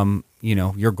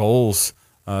 your goals,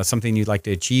 something you'd like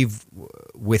to achieve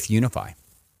with Unify?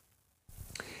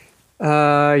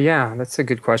 Yeah, that's a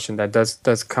good question. That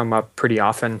does come up pretty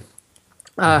often.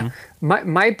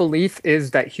 My belief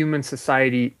is that human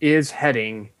society is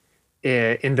heading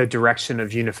in the direction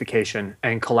of unification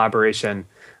and collaboration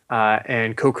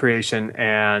and co-creation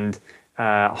and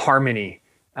harmony.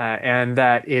 And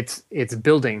that it's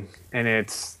building and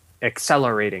it's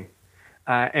accelerating.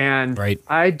 And right.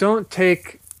 I don't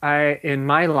take in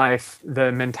my life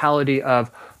the mentality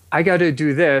of, I got to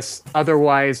do this,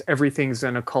 otherwise everything's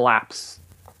going to collapse.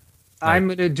 Right. I'm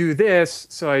going to do this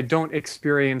so I don't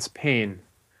experience pain.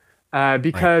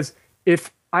 Because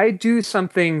if I do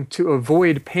something to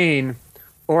avoid pain,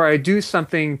 or I do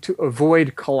something to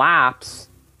avoid collapse,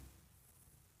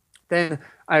 then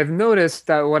I've noticed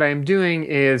that what I'm doing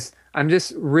is I'm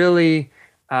just really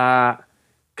kind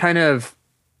of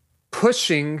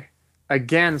pushing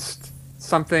against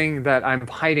something that I'm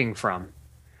hiding from.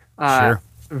 Sure.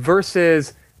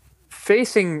 Versus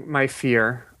facing my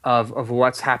fear of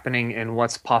what's happening and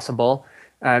what's possible,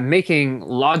 making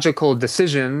logical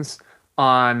decisions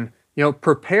on,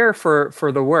 prepare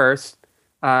for the worst,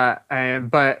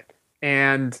 and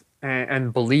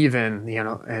believe in,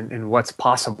 in what's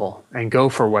possible and go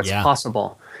for what's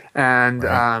possible. And,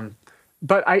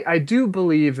 but I do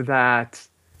believe that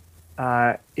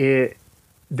there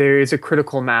is a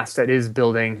critical mass that is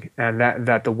building, and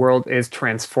that the world is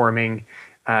transforming,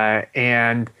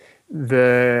 and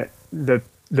the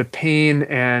pain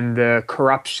and the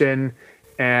corruption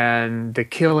and the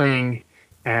killing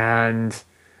and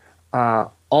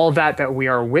all that we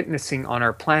are witnessing on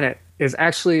our planet is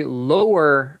actually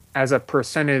lower as a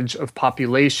percentage of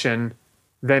population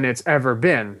than it's ever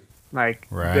been. Like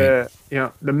the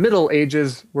Middle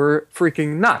Ages were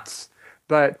freaking nuts,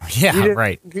 but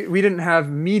we didn't have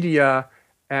media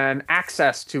and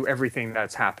access to everything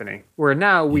that's happening. Where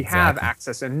now we have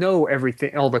access and know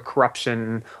everything, all the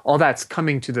corruption, all that's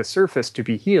coming to the surface to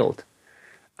be healed,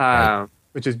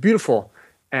 which is beautiful.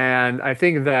 And I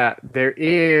think that there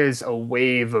is a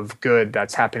wave of good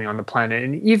that's happening on the planet.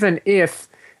 And even if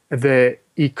the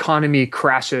economy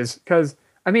crashes, because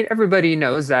everybody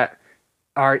knows that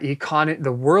our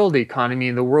the world economy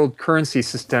and the world currency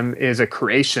system is a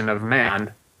creation of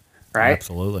man, right?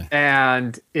 Absolutely.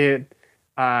 And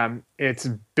it's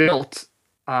built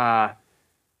on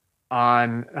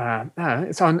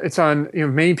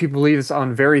many people believe it's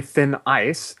on very thin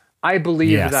ice. I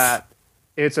believe that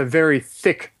it's a very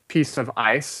thick piece of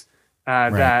ice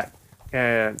that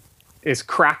is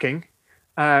cracking,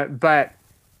 but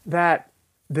that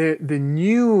the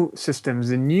new systems,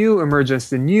 the new emergence,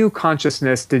 the new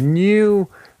consciousness, the new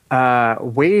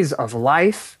ways of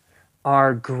life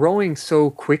are growing so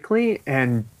quickly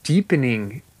and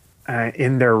deepening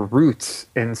in their roots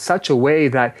in such a way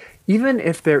that even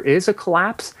if there is a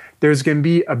collapse, there's going to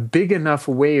be a big enough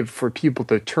wave for people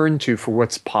to turn to for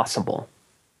what's possible.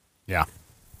 Yeah.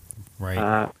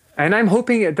 Right. And I'm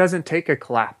hoping it doesn't take a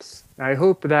collapse. I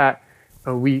hope that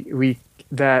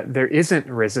that there isn't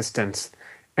resistance.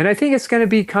 And I think it's going to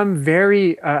become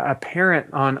very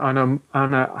apparent on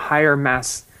a higher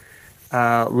mass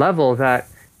level that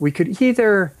we could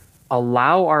either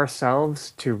allow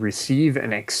ourselves to receive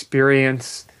and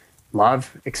experience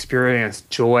love, experience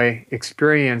joy,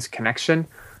 experience connection,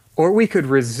 or we could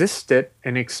resist it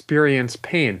and experience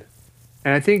pain.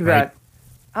 And I think that,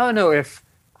 I don't know if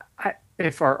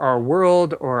our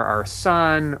world or our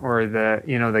sun or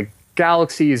the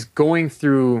galaxy is going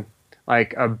through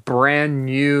like a brand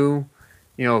new,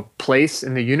 place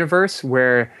in the universe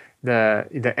where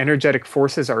the energetic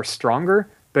forces are stronger,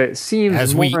 but it seems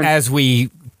as we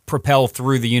propel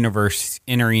through the universe,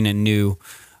 entering a new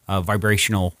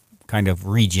vibrational kind of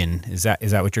region. Is that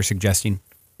what you're suggesting?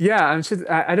 Yeah,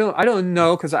 I don't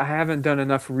know because I haven't done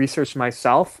enough research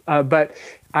myself, but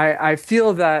I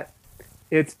feel that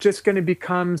it's just going to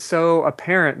become so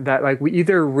apparent that like we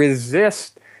either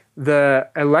resist the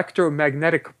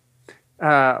electromagnetic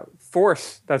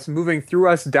force that's moving through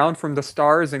us down from the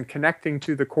stars and connecting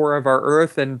to the core of our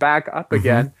Earth and back up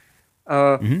again,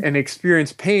 and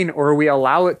experience pain, or we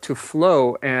allow it to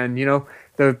flow. And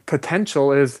the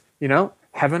potential is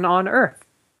heaven on earth.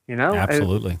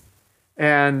 Absolutely.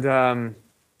 And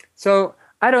so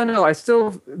I don't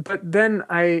know. But then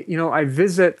I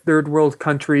visit third world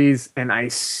countries and I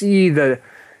see the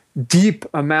deep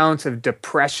amounts of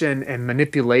depression and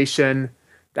manipulation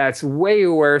that's way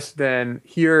worse than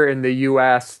here in the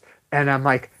US. And I'm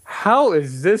like, how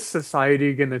is this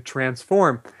society going to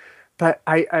transform? But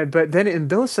but then in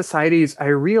those societies, I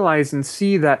realize and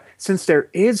see that since there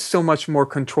is so much more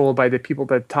control by the people at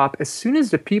the top, as soon as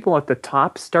the people at the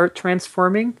top start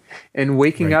transforming and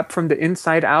waking up from the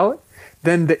inside out,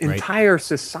 then the entire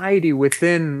society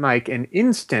within like an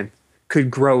instant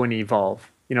could grow and evolve,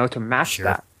 to match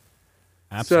that.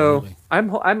 Absolutely. So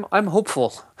I'm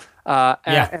hopeful.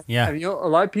 And, a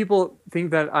lot of people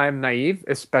think that I'm naive,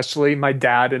 especially my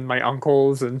dad and my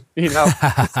uncles and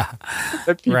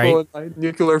the people in my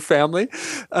nuclear family.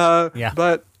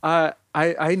 But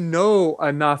I know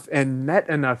enough and met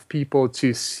enough people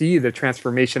to see the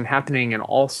transformation happening in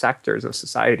all sectors of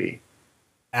society.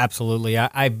 Absolutely.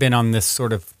 I've been on this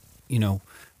sort of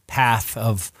path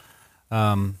of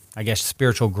I guess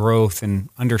spiritual growth and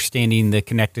understanding the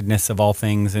connectedness of all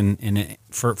things and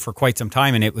for quite some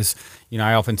time. And it was,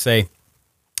 I often say,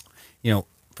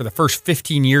 for the first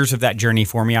 15 years of that journey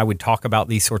for me, I would talk about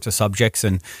these sorts of subjects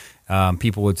and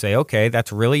people would say, okay,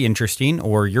 that's really interesting,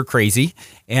 or you're crazy.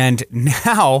 And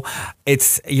now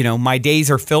it's, my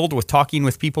days are filled with talking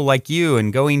with people like you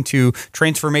and going to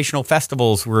transformational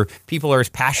festivals where people are as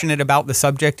passionate about the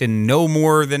subject and know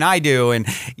more than I do. And,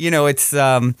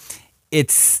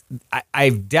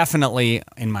 I've definitely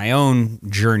in my own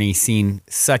journey seen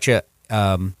such a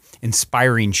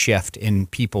inspiring shift in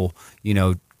people,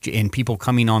 in people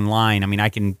coming online. I mean, I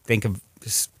can think of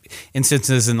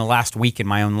instances in the last week in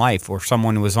my own life where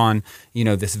someone was on,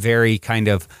 this very kind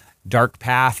of dark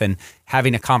path and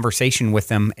having a conversation with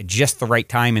them at just the right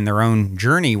time in their own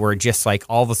journey where just like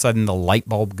all of a sudden the light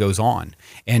bulb goes on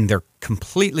and they're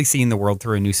completely seeing the world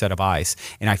through a new set of eyes.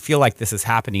 And I feel like this is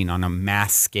happening on a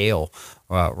mass scale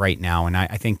right now. And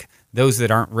I think those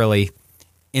that aren't really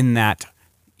in that,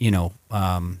 in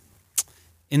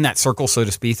that circle, so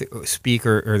to speak,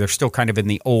 or they're still kind of in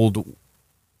the old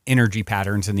energy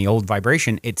patterns and the old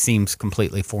vibration, it seems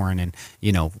completely foreign and,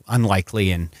 unlikely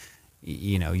and,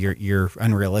 you're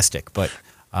unrealistic, but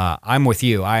I'm with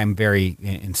you. I am very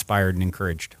inspired and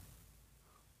encouraged.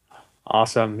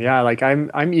 Awesome. Yeah. Like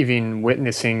I'm even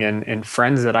witnessing in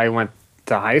friends that I went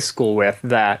to high school with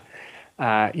that,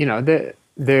 they're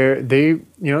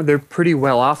pretty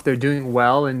well off. They're doing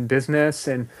well in business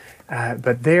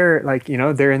but they're like,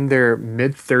 they're in their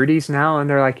mid 30s now. And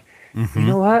they're like, you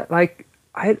know what? Like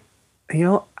I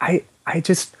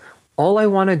just, all I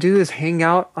want to do is hang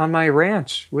out on my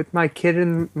ranch with my kid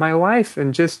and my wife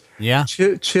and just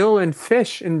chill and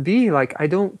fish and be like, I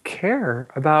don't care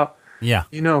about,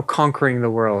 conquering the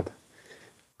world.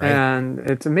 Right. And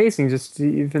it's amazing just to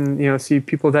even, see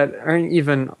people that aren't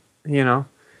even,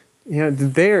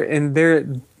 there and they're,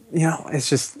 it's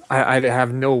just, I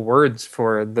have no words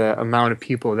for the amount of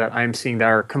people that I'm seeing that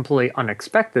are completely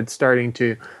unexpected starting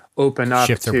to open up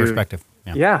shifts to our perspective.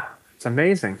 Yeah. Yeah, it's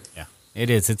amazing. Yeah, it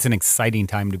is. It's an exciting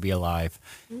time to be alive.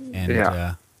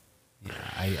 And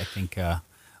I think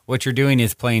what you're doing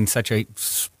is playing such a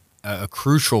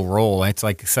crucial role. It's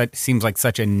like seems like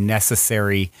such a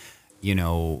necessary,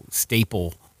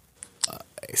 staple,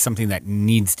 something that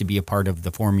needs to be a part of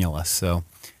the formula. So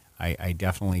I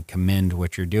definitely commend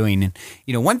what you're doing.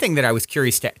 And one thing that I was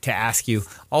curious to ask you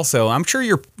also, I'm sure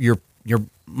you're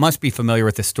must be familiar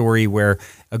with the story where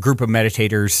a group of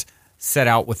meditators set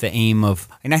out with the aim of,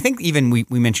 and I think even we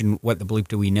mentioned What the Bleep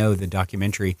Do We Know, the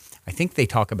documentary. I think they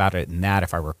talk about it in that,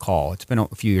 if I recall. It's been a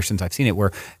few years since I've seen it,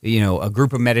 where a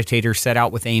group of meditators set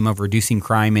out with the aim of reducing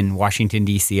crime in Washington,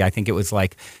 D.C. I think it was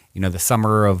like the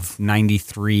summer of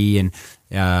 '93, and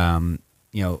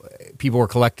people were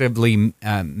collectively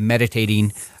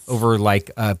meditating over like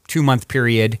a 2-month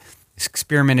period. This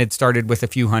experiment had started with a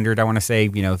few hundred. I want to say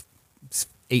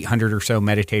 800 or so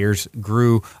meditators,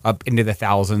 grew up into the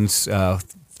thousands,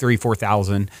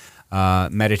 3,000-4,000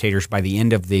 meditators by the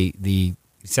end of the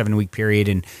 7-week period.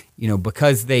 And,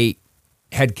 because they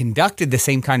had conducted the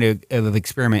same kind of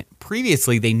experiment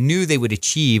previously, they knew they would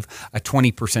achieve a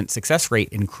 20% success rate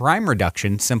in crime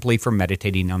reduction simply from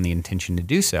meditating on the intention to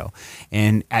do so.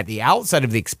 And at the outset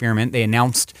of the experiment, they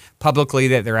announced publicly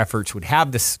that their efforts would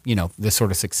have this, this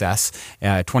sort of success,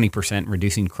 20%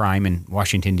 reducing crime in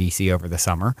Washington, D.C. over the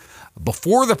summer.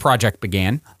 Before the project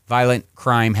began, violent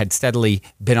crime had steadily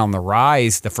been on the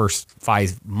rise the first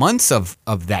 5 months of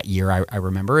that year, I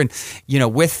remember. And,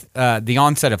 with the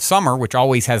onset of summer, which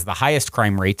always has the highest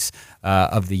crime rates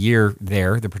of the year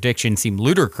there, the prediction seemed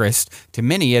ludicrous to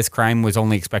many, as crime was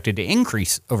only expected to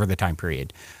increase over the time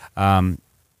period.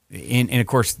 And of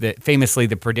course, famously,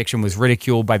 the prediction was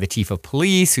ridiculed by the chief of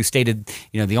police, who stated,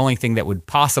 the only thing that would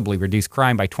possibly reduce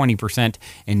crime by 20%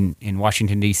 in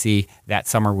Washington, D.C. that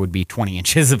summer would be 20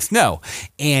 inches of snow.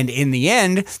 And in the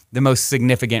end, the most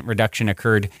significant reduction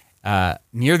occurred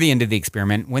near the end of the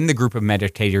experiment, when the group of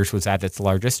meditators was at its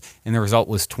largest, and the result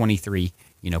was 23%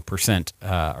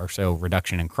 or so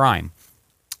reduction in crime.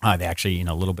 They actually,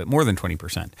 a little bit more than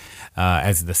 20%.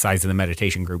 As the size of the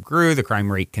meditation group grew, the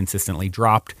crime rate consistently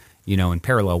dropped, in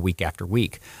parallel week after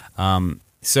week.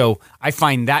 So I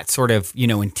find that sort of,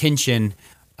 intentional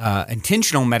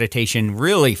meditation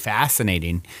really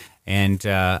fascinating. And,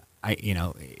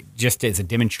 just as a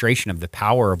demonstration of the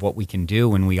power of what we can do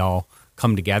when we all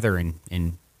come together and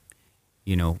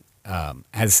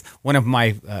as one of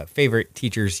my favorite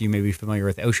teachers, you may be familiar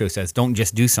with, Osho, says, don't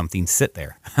just do something, sit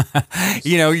there.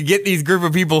 You get these group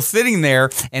of people sitting there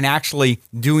and actually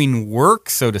doing work,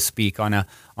 so to speak, on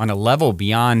a level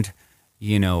beyond,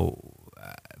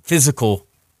 physical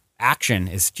action.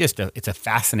 Is just it's a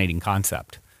fascinating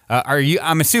concept.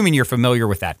 I'm assuming you're familiar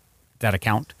with that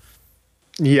account.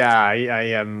 Yeah, I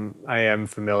am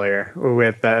familiar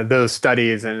with those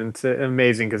studies, and it's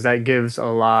amazing because that gives a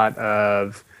lot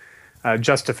of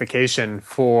justification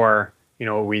for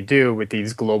what we do with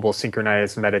these global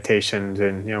synchronized meditations.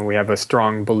 And we have a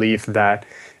strong belief that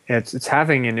it's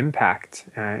having an impact,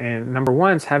 and number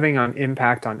one, it's having an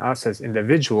impact on us as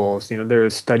individuals. There are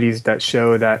studies that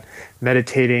show that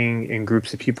meditating in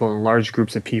groups of people, in large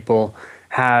groups of people,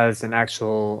 has an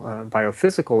actual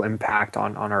biophysical impact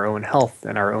on our own health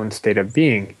and our own state of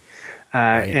being.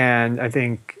 Right. And I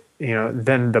think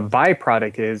then the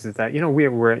byproduct is that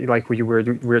we're like we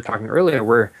were talking earlier,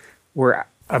 we're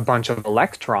a bunch of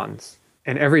electrons,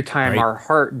 and every time our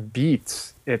heart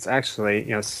beats, it's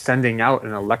actually sending out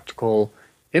an electrical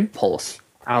impulse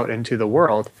out into the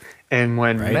world. And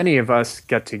when many of us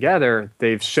get together,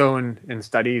 they've shown in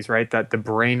studies that the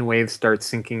brain waves start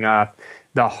syncing up,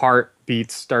 the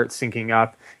heartbeats start syncing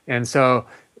up, and so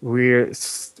when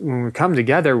we come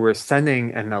together, we're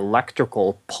sending an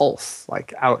electrical pulse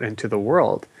out into the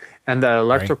world, and the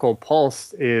electrical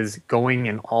pulse is going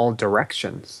in all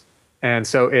directions, and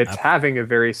so it's having a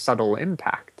very subtle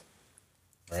impact.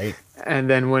 Right. And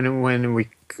then when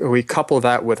we couple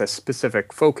that with a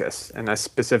specific focus and a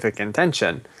specific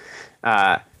intention,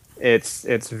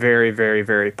 it's very, very,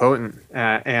 very potent.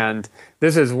 And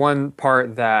this is one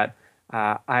part that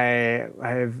I've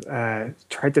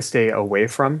tried to stay away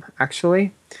from,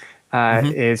 actually,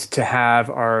 is to have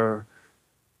our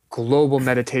global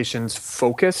meditations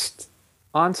focused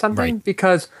on something,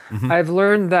 because I've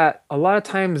learned that a lot of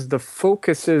times the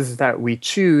focuses that we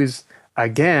choose,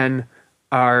 again,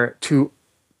 are to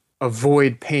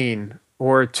avoid pain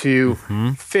or to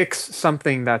fix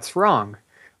something that's wrong,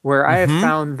 where I have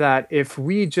found that if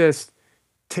we just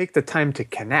take the time to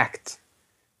connect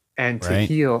and to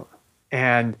heal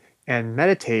and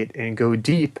meditate and go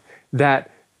deep,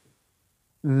 that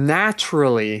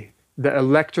naturally the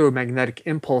electromagnetic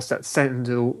impulse that's sent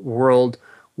into the world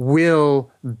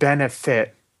will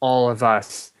benefit all of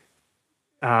us,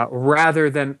 rather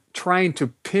than trying to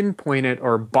pinpoint it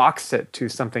or box it to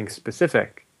something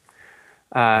specific.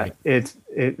 Right. It's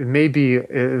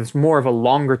more of a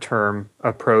longer term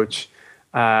approach.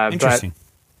 Interesting.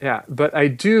 But I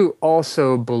do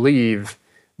also believe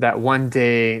that one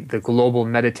day the global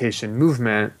meditation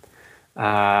movement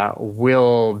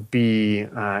will be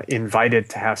invited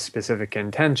to have specific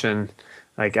intention.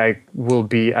 Like, I will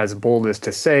be as bold as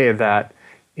to say that,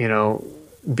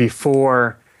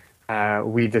 before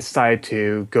we decide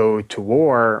to go to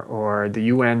war, or the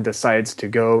UN decides to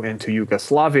go into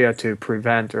Yugoslavia to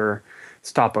prevent or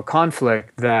stop a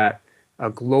conflict, that a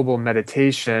global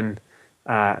meditation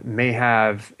may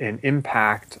have an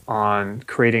impact on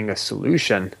creating a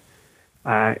solution.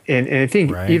 And I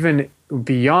think even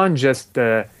beyond just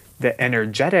the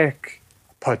energetic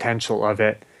potential of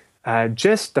it,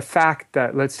 just the fact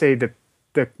that, let's say, the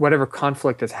whatever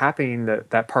conflict is happening in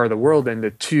that part of the world, and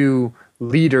the two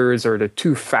leaders or the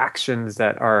two factions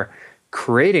that are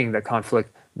creating the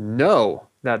conflict know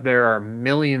that there are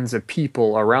millions of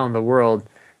people around the world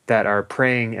that are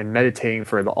praying and meditating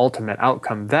for the ultimate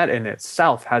outcome, that in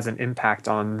itself has an impact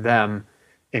on them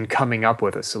in coming up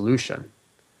with a solution.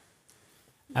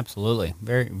 Absolutely.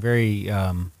 Very, very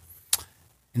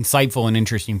insightful and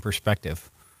interesting perspective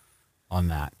on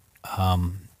that.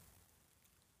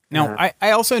 Now,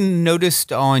 I also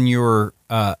noticed on your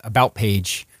About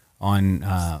page on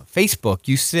Facebook,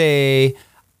 you say,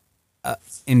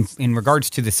 in regards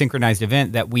to the synchronized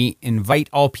event, that we invite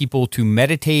all people to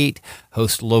meditate,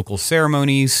 host local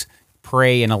ceremonies,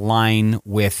 pray, and align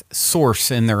with Source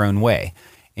in their own way.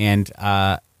 And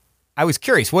I was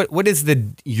curious, what is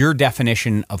your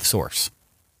definition of Source?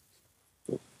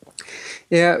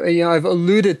 Yeah, I've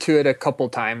alluded to it a couple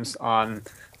times on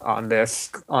this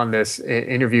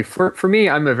interview. For me,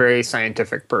 I'm a very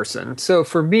scientific person. So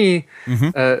for me,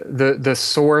 the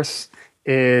source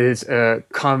is a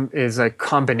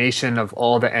combination of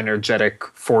all the energetic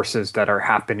forces that are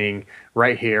happening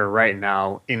right here, right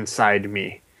now, inside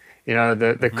me.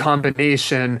 The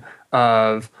combination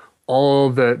of all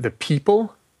the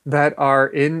people that are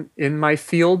in my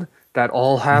field, that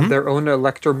all have their own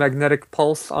electromagnetic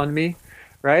pulse on me,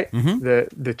 right?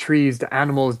 The trees, the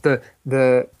animals, the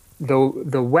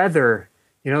weather,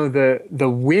 the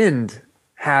wind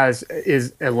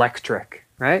is electric,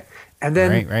 right? And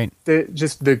then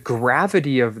the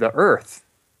gravity of the earth,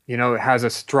 has a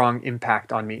strong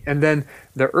impact on me. And then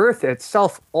the earth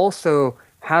itself also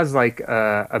has like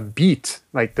a beat,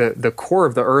 like the core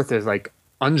of the earth is like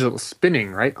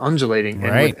spinning, right? Undulating.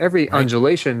 And with every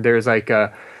undulation, there's like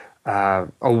a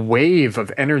wave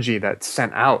of energy that's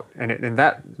sent out, and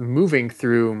that moving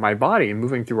through my body and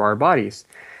moving through our bodies.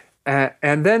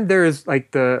 And then there's like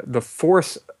the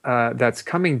force that's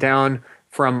coming down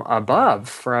from above,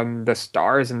 from the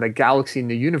stars and the galaxy and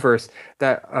the universe,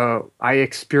 that I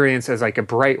experience as like a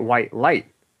bright white light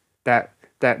that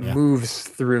moves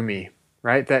through me,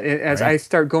 right? That as I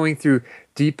start going through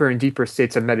deeper and deeper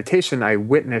states of meditation, I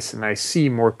witness and I see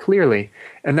more clearly.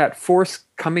 And that force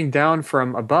coming down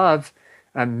from above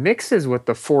mixes with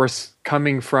the force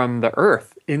coming from the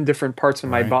earth in different parts of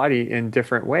my body in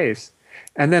different ways.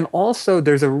 And then also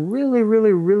there's a really,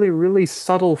 really, really, really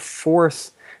subtle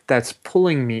force that's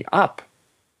pulling me up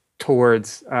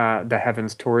towards the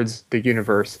heavens, towards the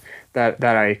universe that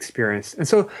I experience. And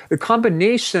so the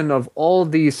combination of all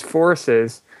these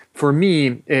forces, for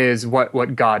me, is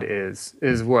what God is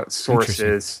what Source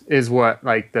is what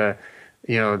like the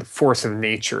force of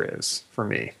nature is for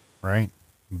me. Right.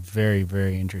 Very,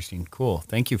 very interesting. Cool.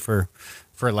 Thank you for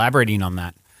elaborating on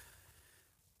that.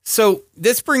 So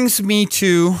this brings me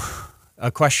to a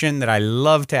question that I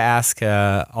love to ask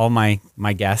all my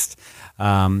guests.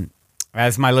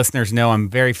 As my listeners know, I'm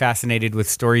very fascinated with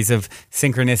stories of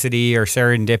synchronicity or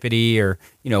serendipity or,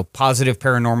 positive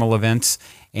paranormal events.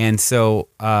 And so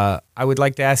I would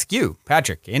like to ask you,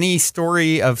 Patrick, any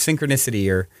story of synchronicity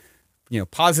or,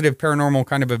 positive paranormal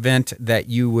kind of event that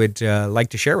you would like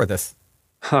to share with us?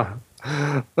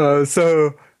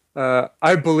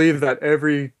 I believe that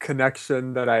every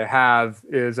connection that I have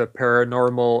is a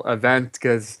paranormal event,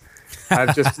 because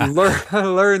I've just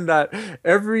learned that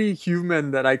every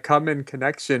human that I come in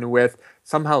connection with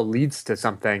somehow leads to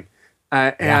something.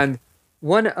 And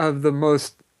one of the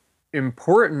most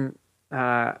important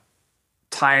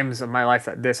times of my life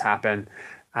that this happened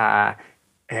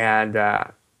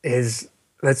is,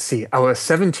 let's see, I was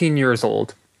 17 years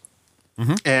old,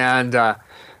 and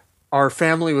our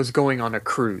family was going on a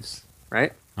cruise,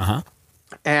 right?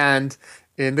 And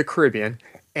in the Caribbean.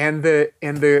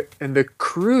 the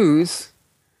cruise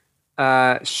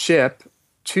ship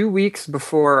 2 weeks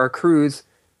before our cruise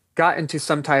got into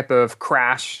some type of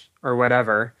crash or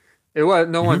whatever. It was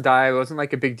no one died. It wasn't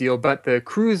like a big deal, but the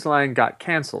cruise line got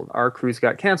canceled. Our cruise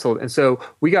got canceled, and so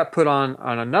we got put on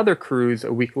another cruise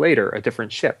a week later, a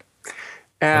different ship.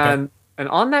 And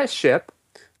on that ship,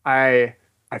 I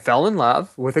fell in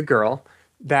love with a girl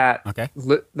that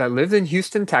that lived in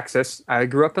Houston, Texas. I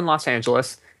grew up in Los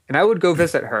Angeles, and I would go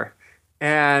visit her.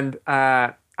 And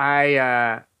I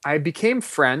became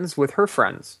friends with her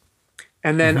friends.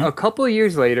 And then a couple of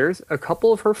years later, a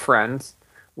couple of her friends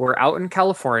were out in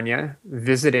California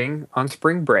visiting on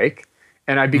spring break,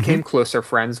 and I became closer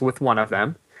friends with one of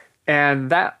them. And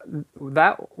that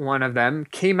one of them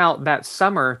came out that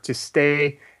summer to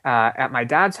stay at my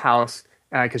dad's house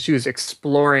because she was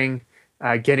exploring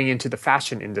getting into the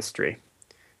fashion industry.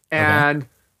 And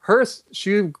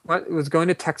she was going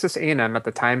to Texas A&M at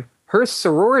the time. Her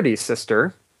sorority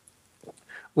sister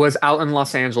was out in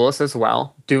Los Angeles as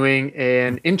well, doing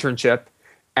an internship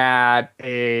at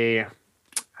a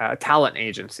talent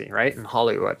agency, right, in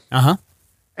Hollywood.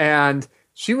 And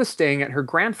she was staying at her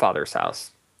grandfather's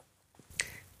house.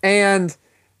 And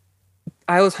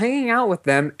I was hanging out with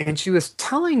them, and she was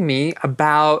telling me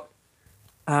about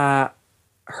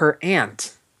her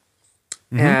aunt,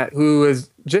 who was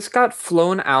just got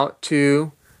flown out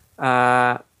to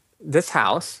this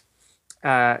house,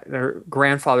 their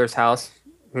grandfather's house,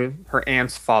 her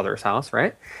aunt's father's house,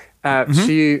 right?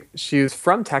 She was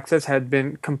from Texas, had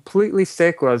been completely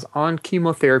sick, was on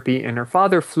chemotherapy, and her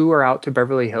father flew her out to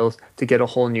Beverly Hills to get a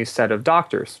whole new set of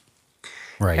doctors.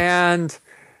 Right. And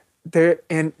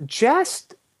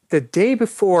just the day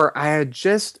before, I had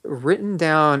just written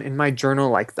down in my journal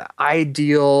like the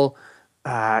ideal,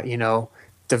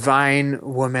 divine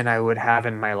woman I would have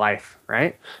in my life,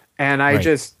 right? And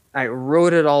I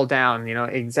wrote it all down,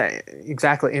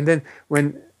 exactly. And then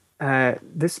when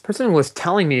this person was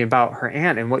telling me about her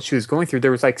aunt and what she was going through,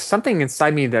 there was like something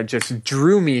inside me that just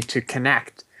drew me to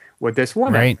connect with this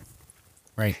woman.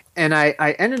 Right. And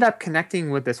I ended up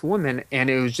connecting with this woman, and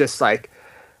it was just at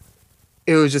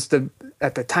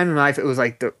the time in my life, it was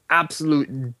like the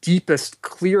absolute deepest,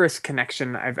 clearest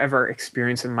connection I've ever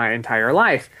experienced in my entire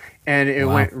life. And it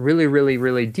went really, really,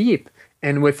 really deep.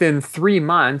 And within 3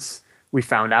 months, we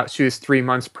found out she was 3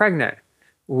 months pregnant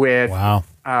with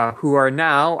who are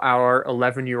now our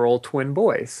 11-year-old twin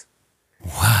boys.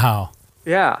 Wow.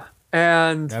 Yeah.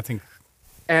 And that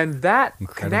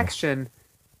incredible connection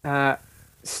I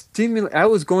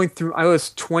was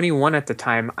 21 at the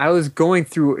time. I was going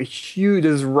through it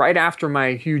was right after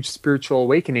my huge spiritual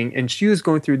awakening, and she was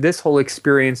going through this whole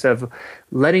experience of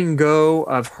letting go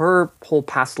of her whole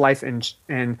past life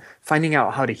and finding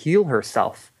out how to heal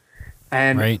herself.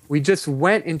 And we just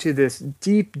went into this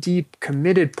deep, deep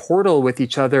committed portal with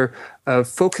each other of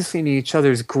focusing on each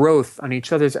other's growth, on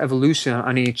each other's evolution,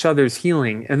 on each other's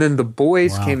healing. And then the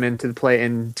boys came into play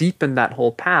and deepened that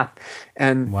whole path.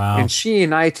 And she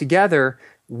and I together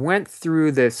went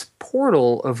through this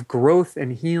portal of growth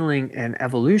and healing and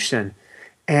evolution.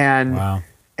 And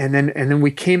then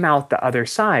we came out the other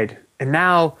side. And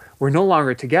now we're no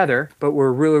longer together, but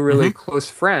we're really, really close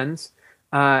friends.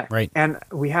 And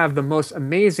we have the most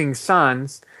amazing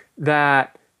sons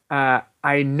that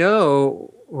I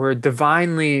know were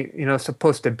divinely,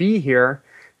 supposed to be here.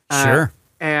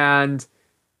 And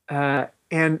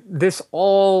this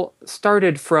all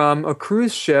started from a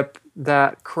cruise ship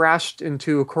that crashed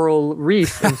into a coral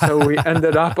reef, and so we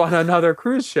ended up on another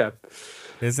cruise ship.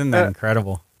 Isn't that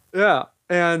incredible? Yeah,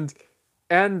 and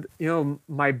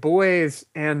my boys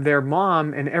and their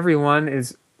mom and everyone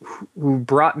who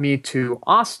brought me to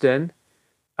Austin,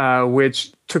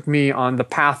 which took me on the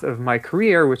path of my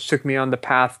career, which took me on the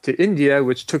path to India,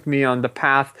 which took me on the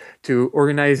path to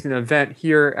organize an event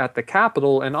here at the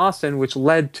Capitol in Austin, which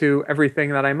led to everything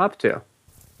that I'm up to.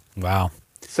 Wow.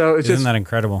 So isn't that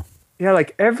incredible? Yeah,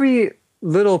 like every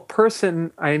little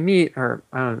person I meet, or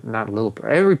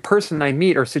every person I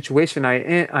meet or situation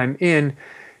I'm in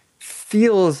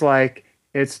feels like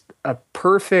it's a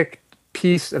perfect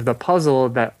piece of the puzzle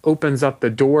that opens up the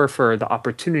door for the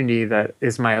opportunity that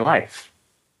is my life.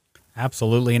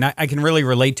 Absolutely. And I can really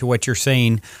relate to what you're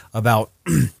saying about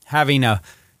having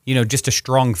just a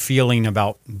strong feeling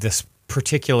about this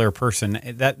particular person.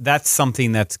 That's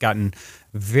something that's gotten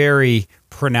very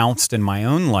pronounced in my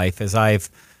own life as I've,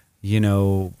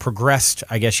 progressed,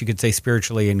 I guess you could say,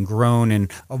 spiritually, and grown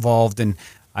and evolved. And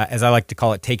as I like to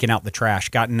call it, taken out the trash,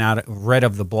 gotten rid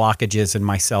of the blockages in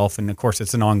myself. And of course,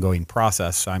 it's an ongoing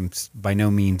process. I'm by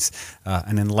no means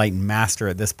an enlightened master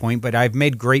at this point, but I've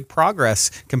made great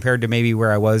progress compared to maybe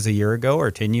where I was a year ago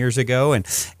or 10 years ago. And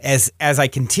as I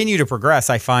continue to progress,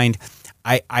 I find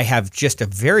I have just a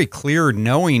very clear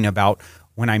knowing about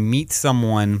when I meet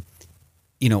someone.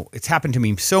 It's happened to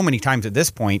me so many times at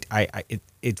this point.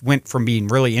 It went from being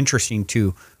really interesting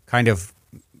to kind of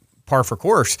par for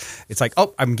course. It's like,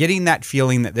 oh, I'm getting that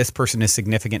feeling that this person is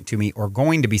significant to me or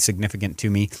going to be significant to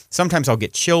me. Sometimes I'll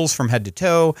get chills from head to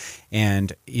toe.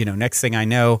 And, next thing I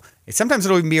know, sometimes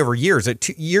it'll even be over years.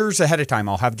 Years ahead of time,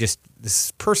 I'll have just,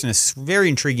 this person is very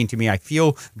intriguing to me. I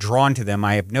feel drawn to them.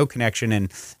 I have no connection.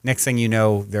 And next thing you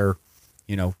know, they're,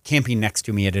 camping next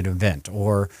to me at an event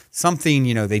or something,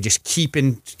 they just keep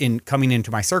in coming into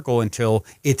my circle until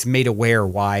it's made aware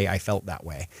why I felt that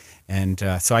way. And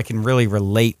so I can really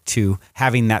relate to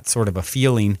having that sort of a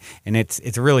feeling. And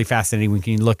it's really fascinating when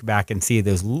you can look back and see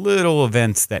those little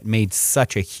events that made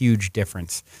such a huge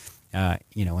difference,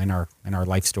 in our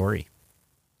life story.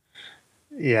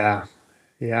 Yeah.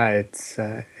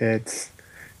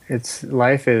 It's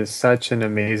life is such an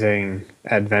amazing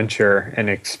adventure and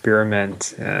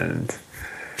experiment, and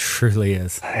truly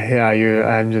is.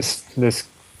 This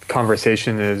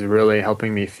conversation is really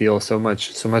helping me feel so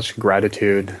much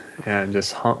gratitude, and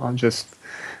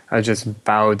I just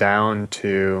bow down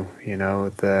to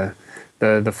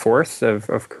the force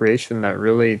of creation that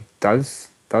really does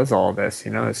all this.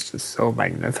 It's just so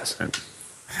magnificent.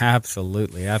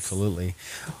 Absolutely.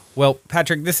 Well,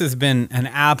 Patrick, this has been an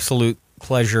absolute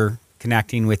pleasure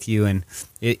connecting with you, and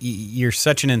you're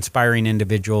such an inspiring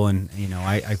individual, and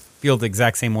I feel the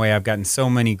exact same way. I've gotten so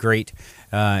many great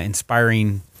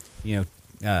inspiring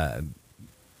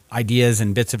ideas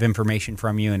and bits of information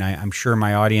from you, and I'm sure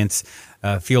my audience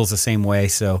feels the same way.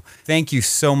 So thank you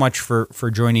so much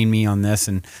for joining me on this.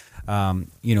 And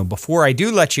before I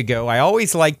do let you go, I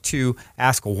always like to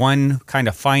ask one kind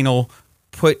of final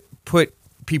put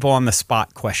people on the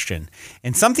spot question.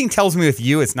 And something tells me with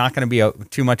you, it's not going to be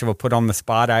too much of a put on the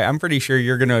spot. I'm pretty sure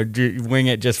you're going to wing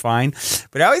it just fine.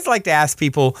 But I always like to ask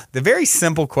people the very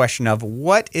simple question of,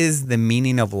 what is the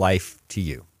meaning of life to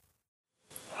you?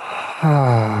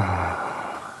 I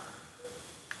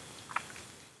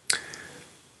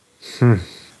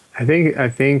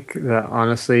think that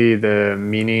honestly, the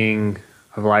meaning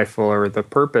of life, or the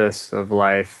purpose of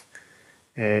life,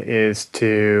 is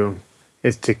to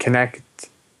connect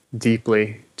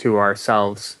deeply to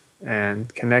ourselves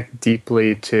and connect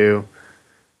deeply to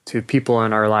people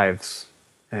in our lives,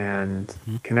 and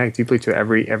connect deeply to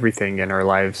everything in our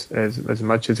lives as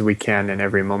much as we can in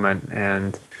every moment,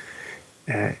 and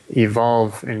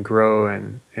evolve and grow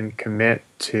and commit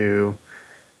to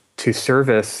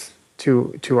service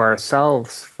to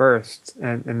ourselves first,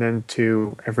 and then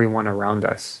to everyone around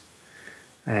us,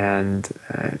 and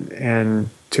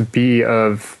to be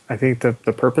of, I think the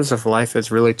purpose of life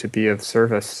is really to be of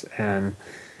service and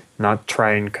not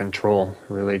try and control,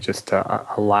 really just to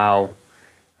allow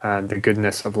the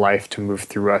goodness of life to move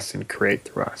through us and create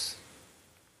through us.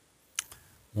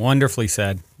 Wonderfully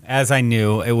said. As I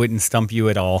knew, it wouldn't stump you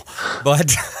at all.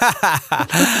 But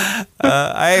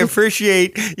I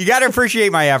appreciate, you got to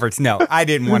appreciate my efforts. No, I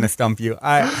didn't want to stump you.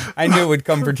 I knew it would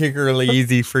come particularly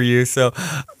easy for you. So,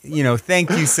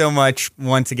 thank you so much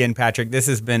once again, Patrick. This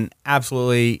has been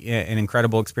absolutely an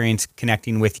incredible experience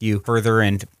connecting with you further.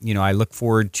 And, I look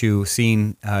forward to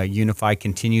seeing Unify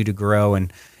continue to grow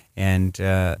and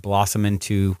blossom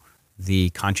into the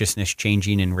consciousness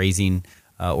changing and raising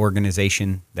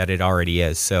organization that it already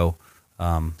is. So,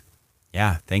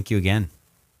 thank you again.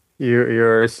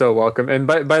 You're so welcome. And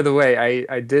by the way,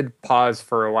 I did pause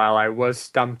for a while. I was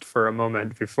stumped for a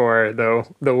moment before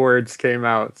the words came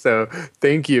out. So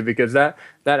thank you, because that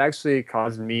actually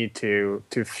caused me to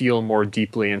feel more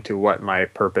deeply into what my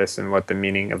purpose and what the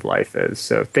meaning of life is.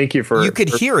 So thank you for... You could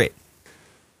hear it.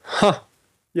 Huh.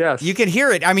 Yes. You could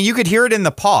hear it. I mean, you could hear it in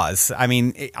the pause. I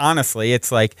mean, honestly,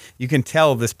 it's like you can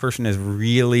tell this person is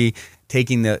really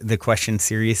taking the question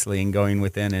seriously and going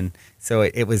within. And so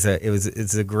it's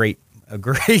a great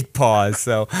pause.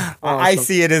 So awesome. I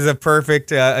see it as a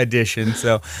perfect addition.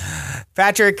 So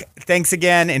Patrick, thanks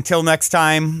again. Until next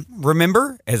time,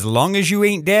 remember, as long as you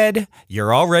ain't dead,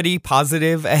 you're already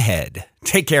positive ahead.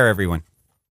 Take care, everyone.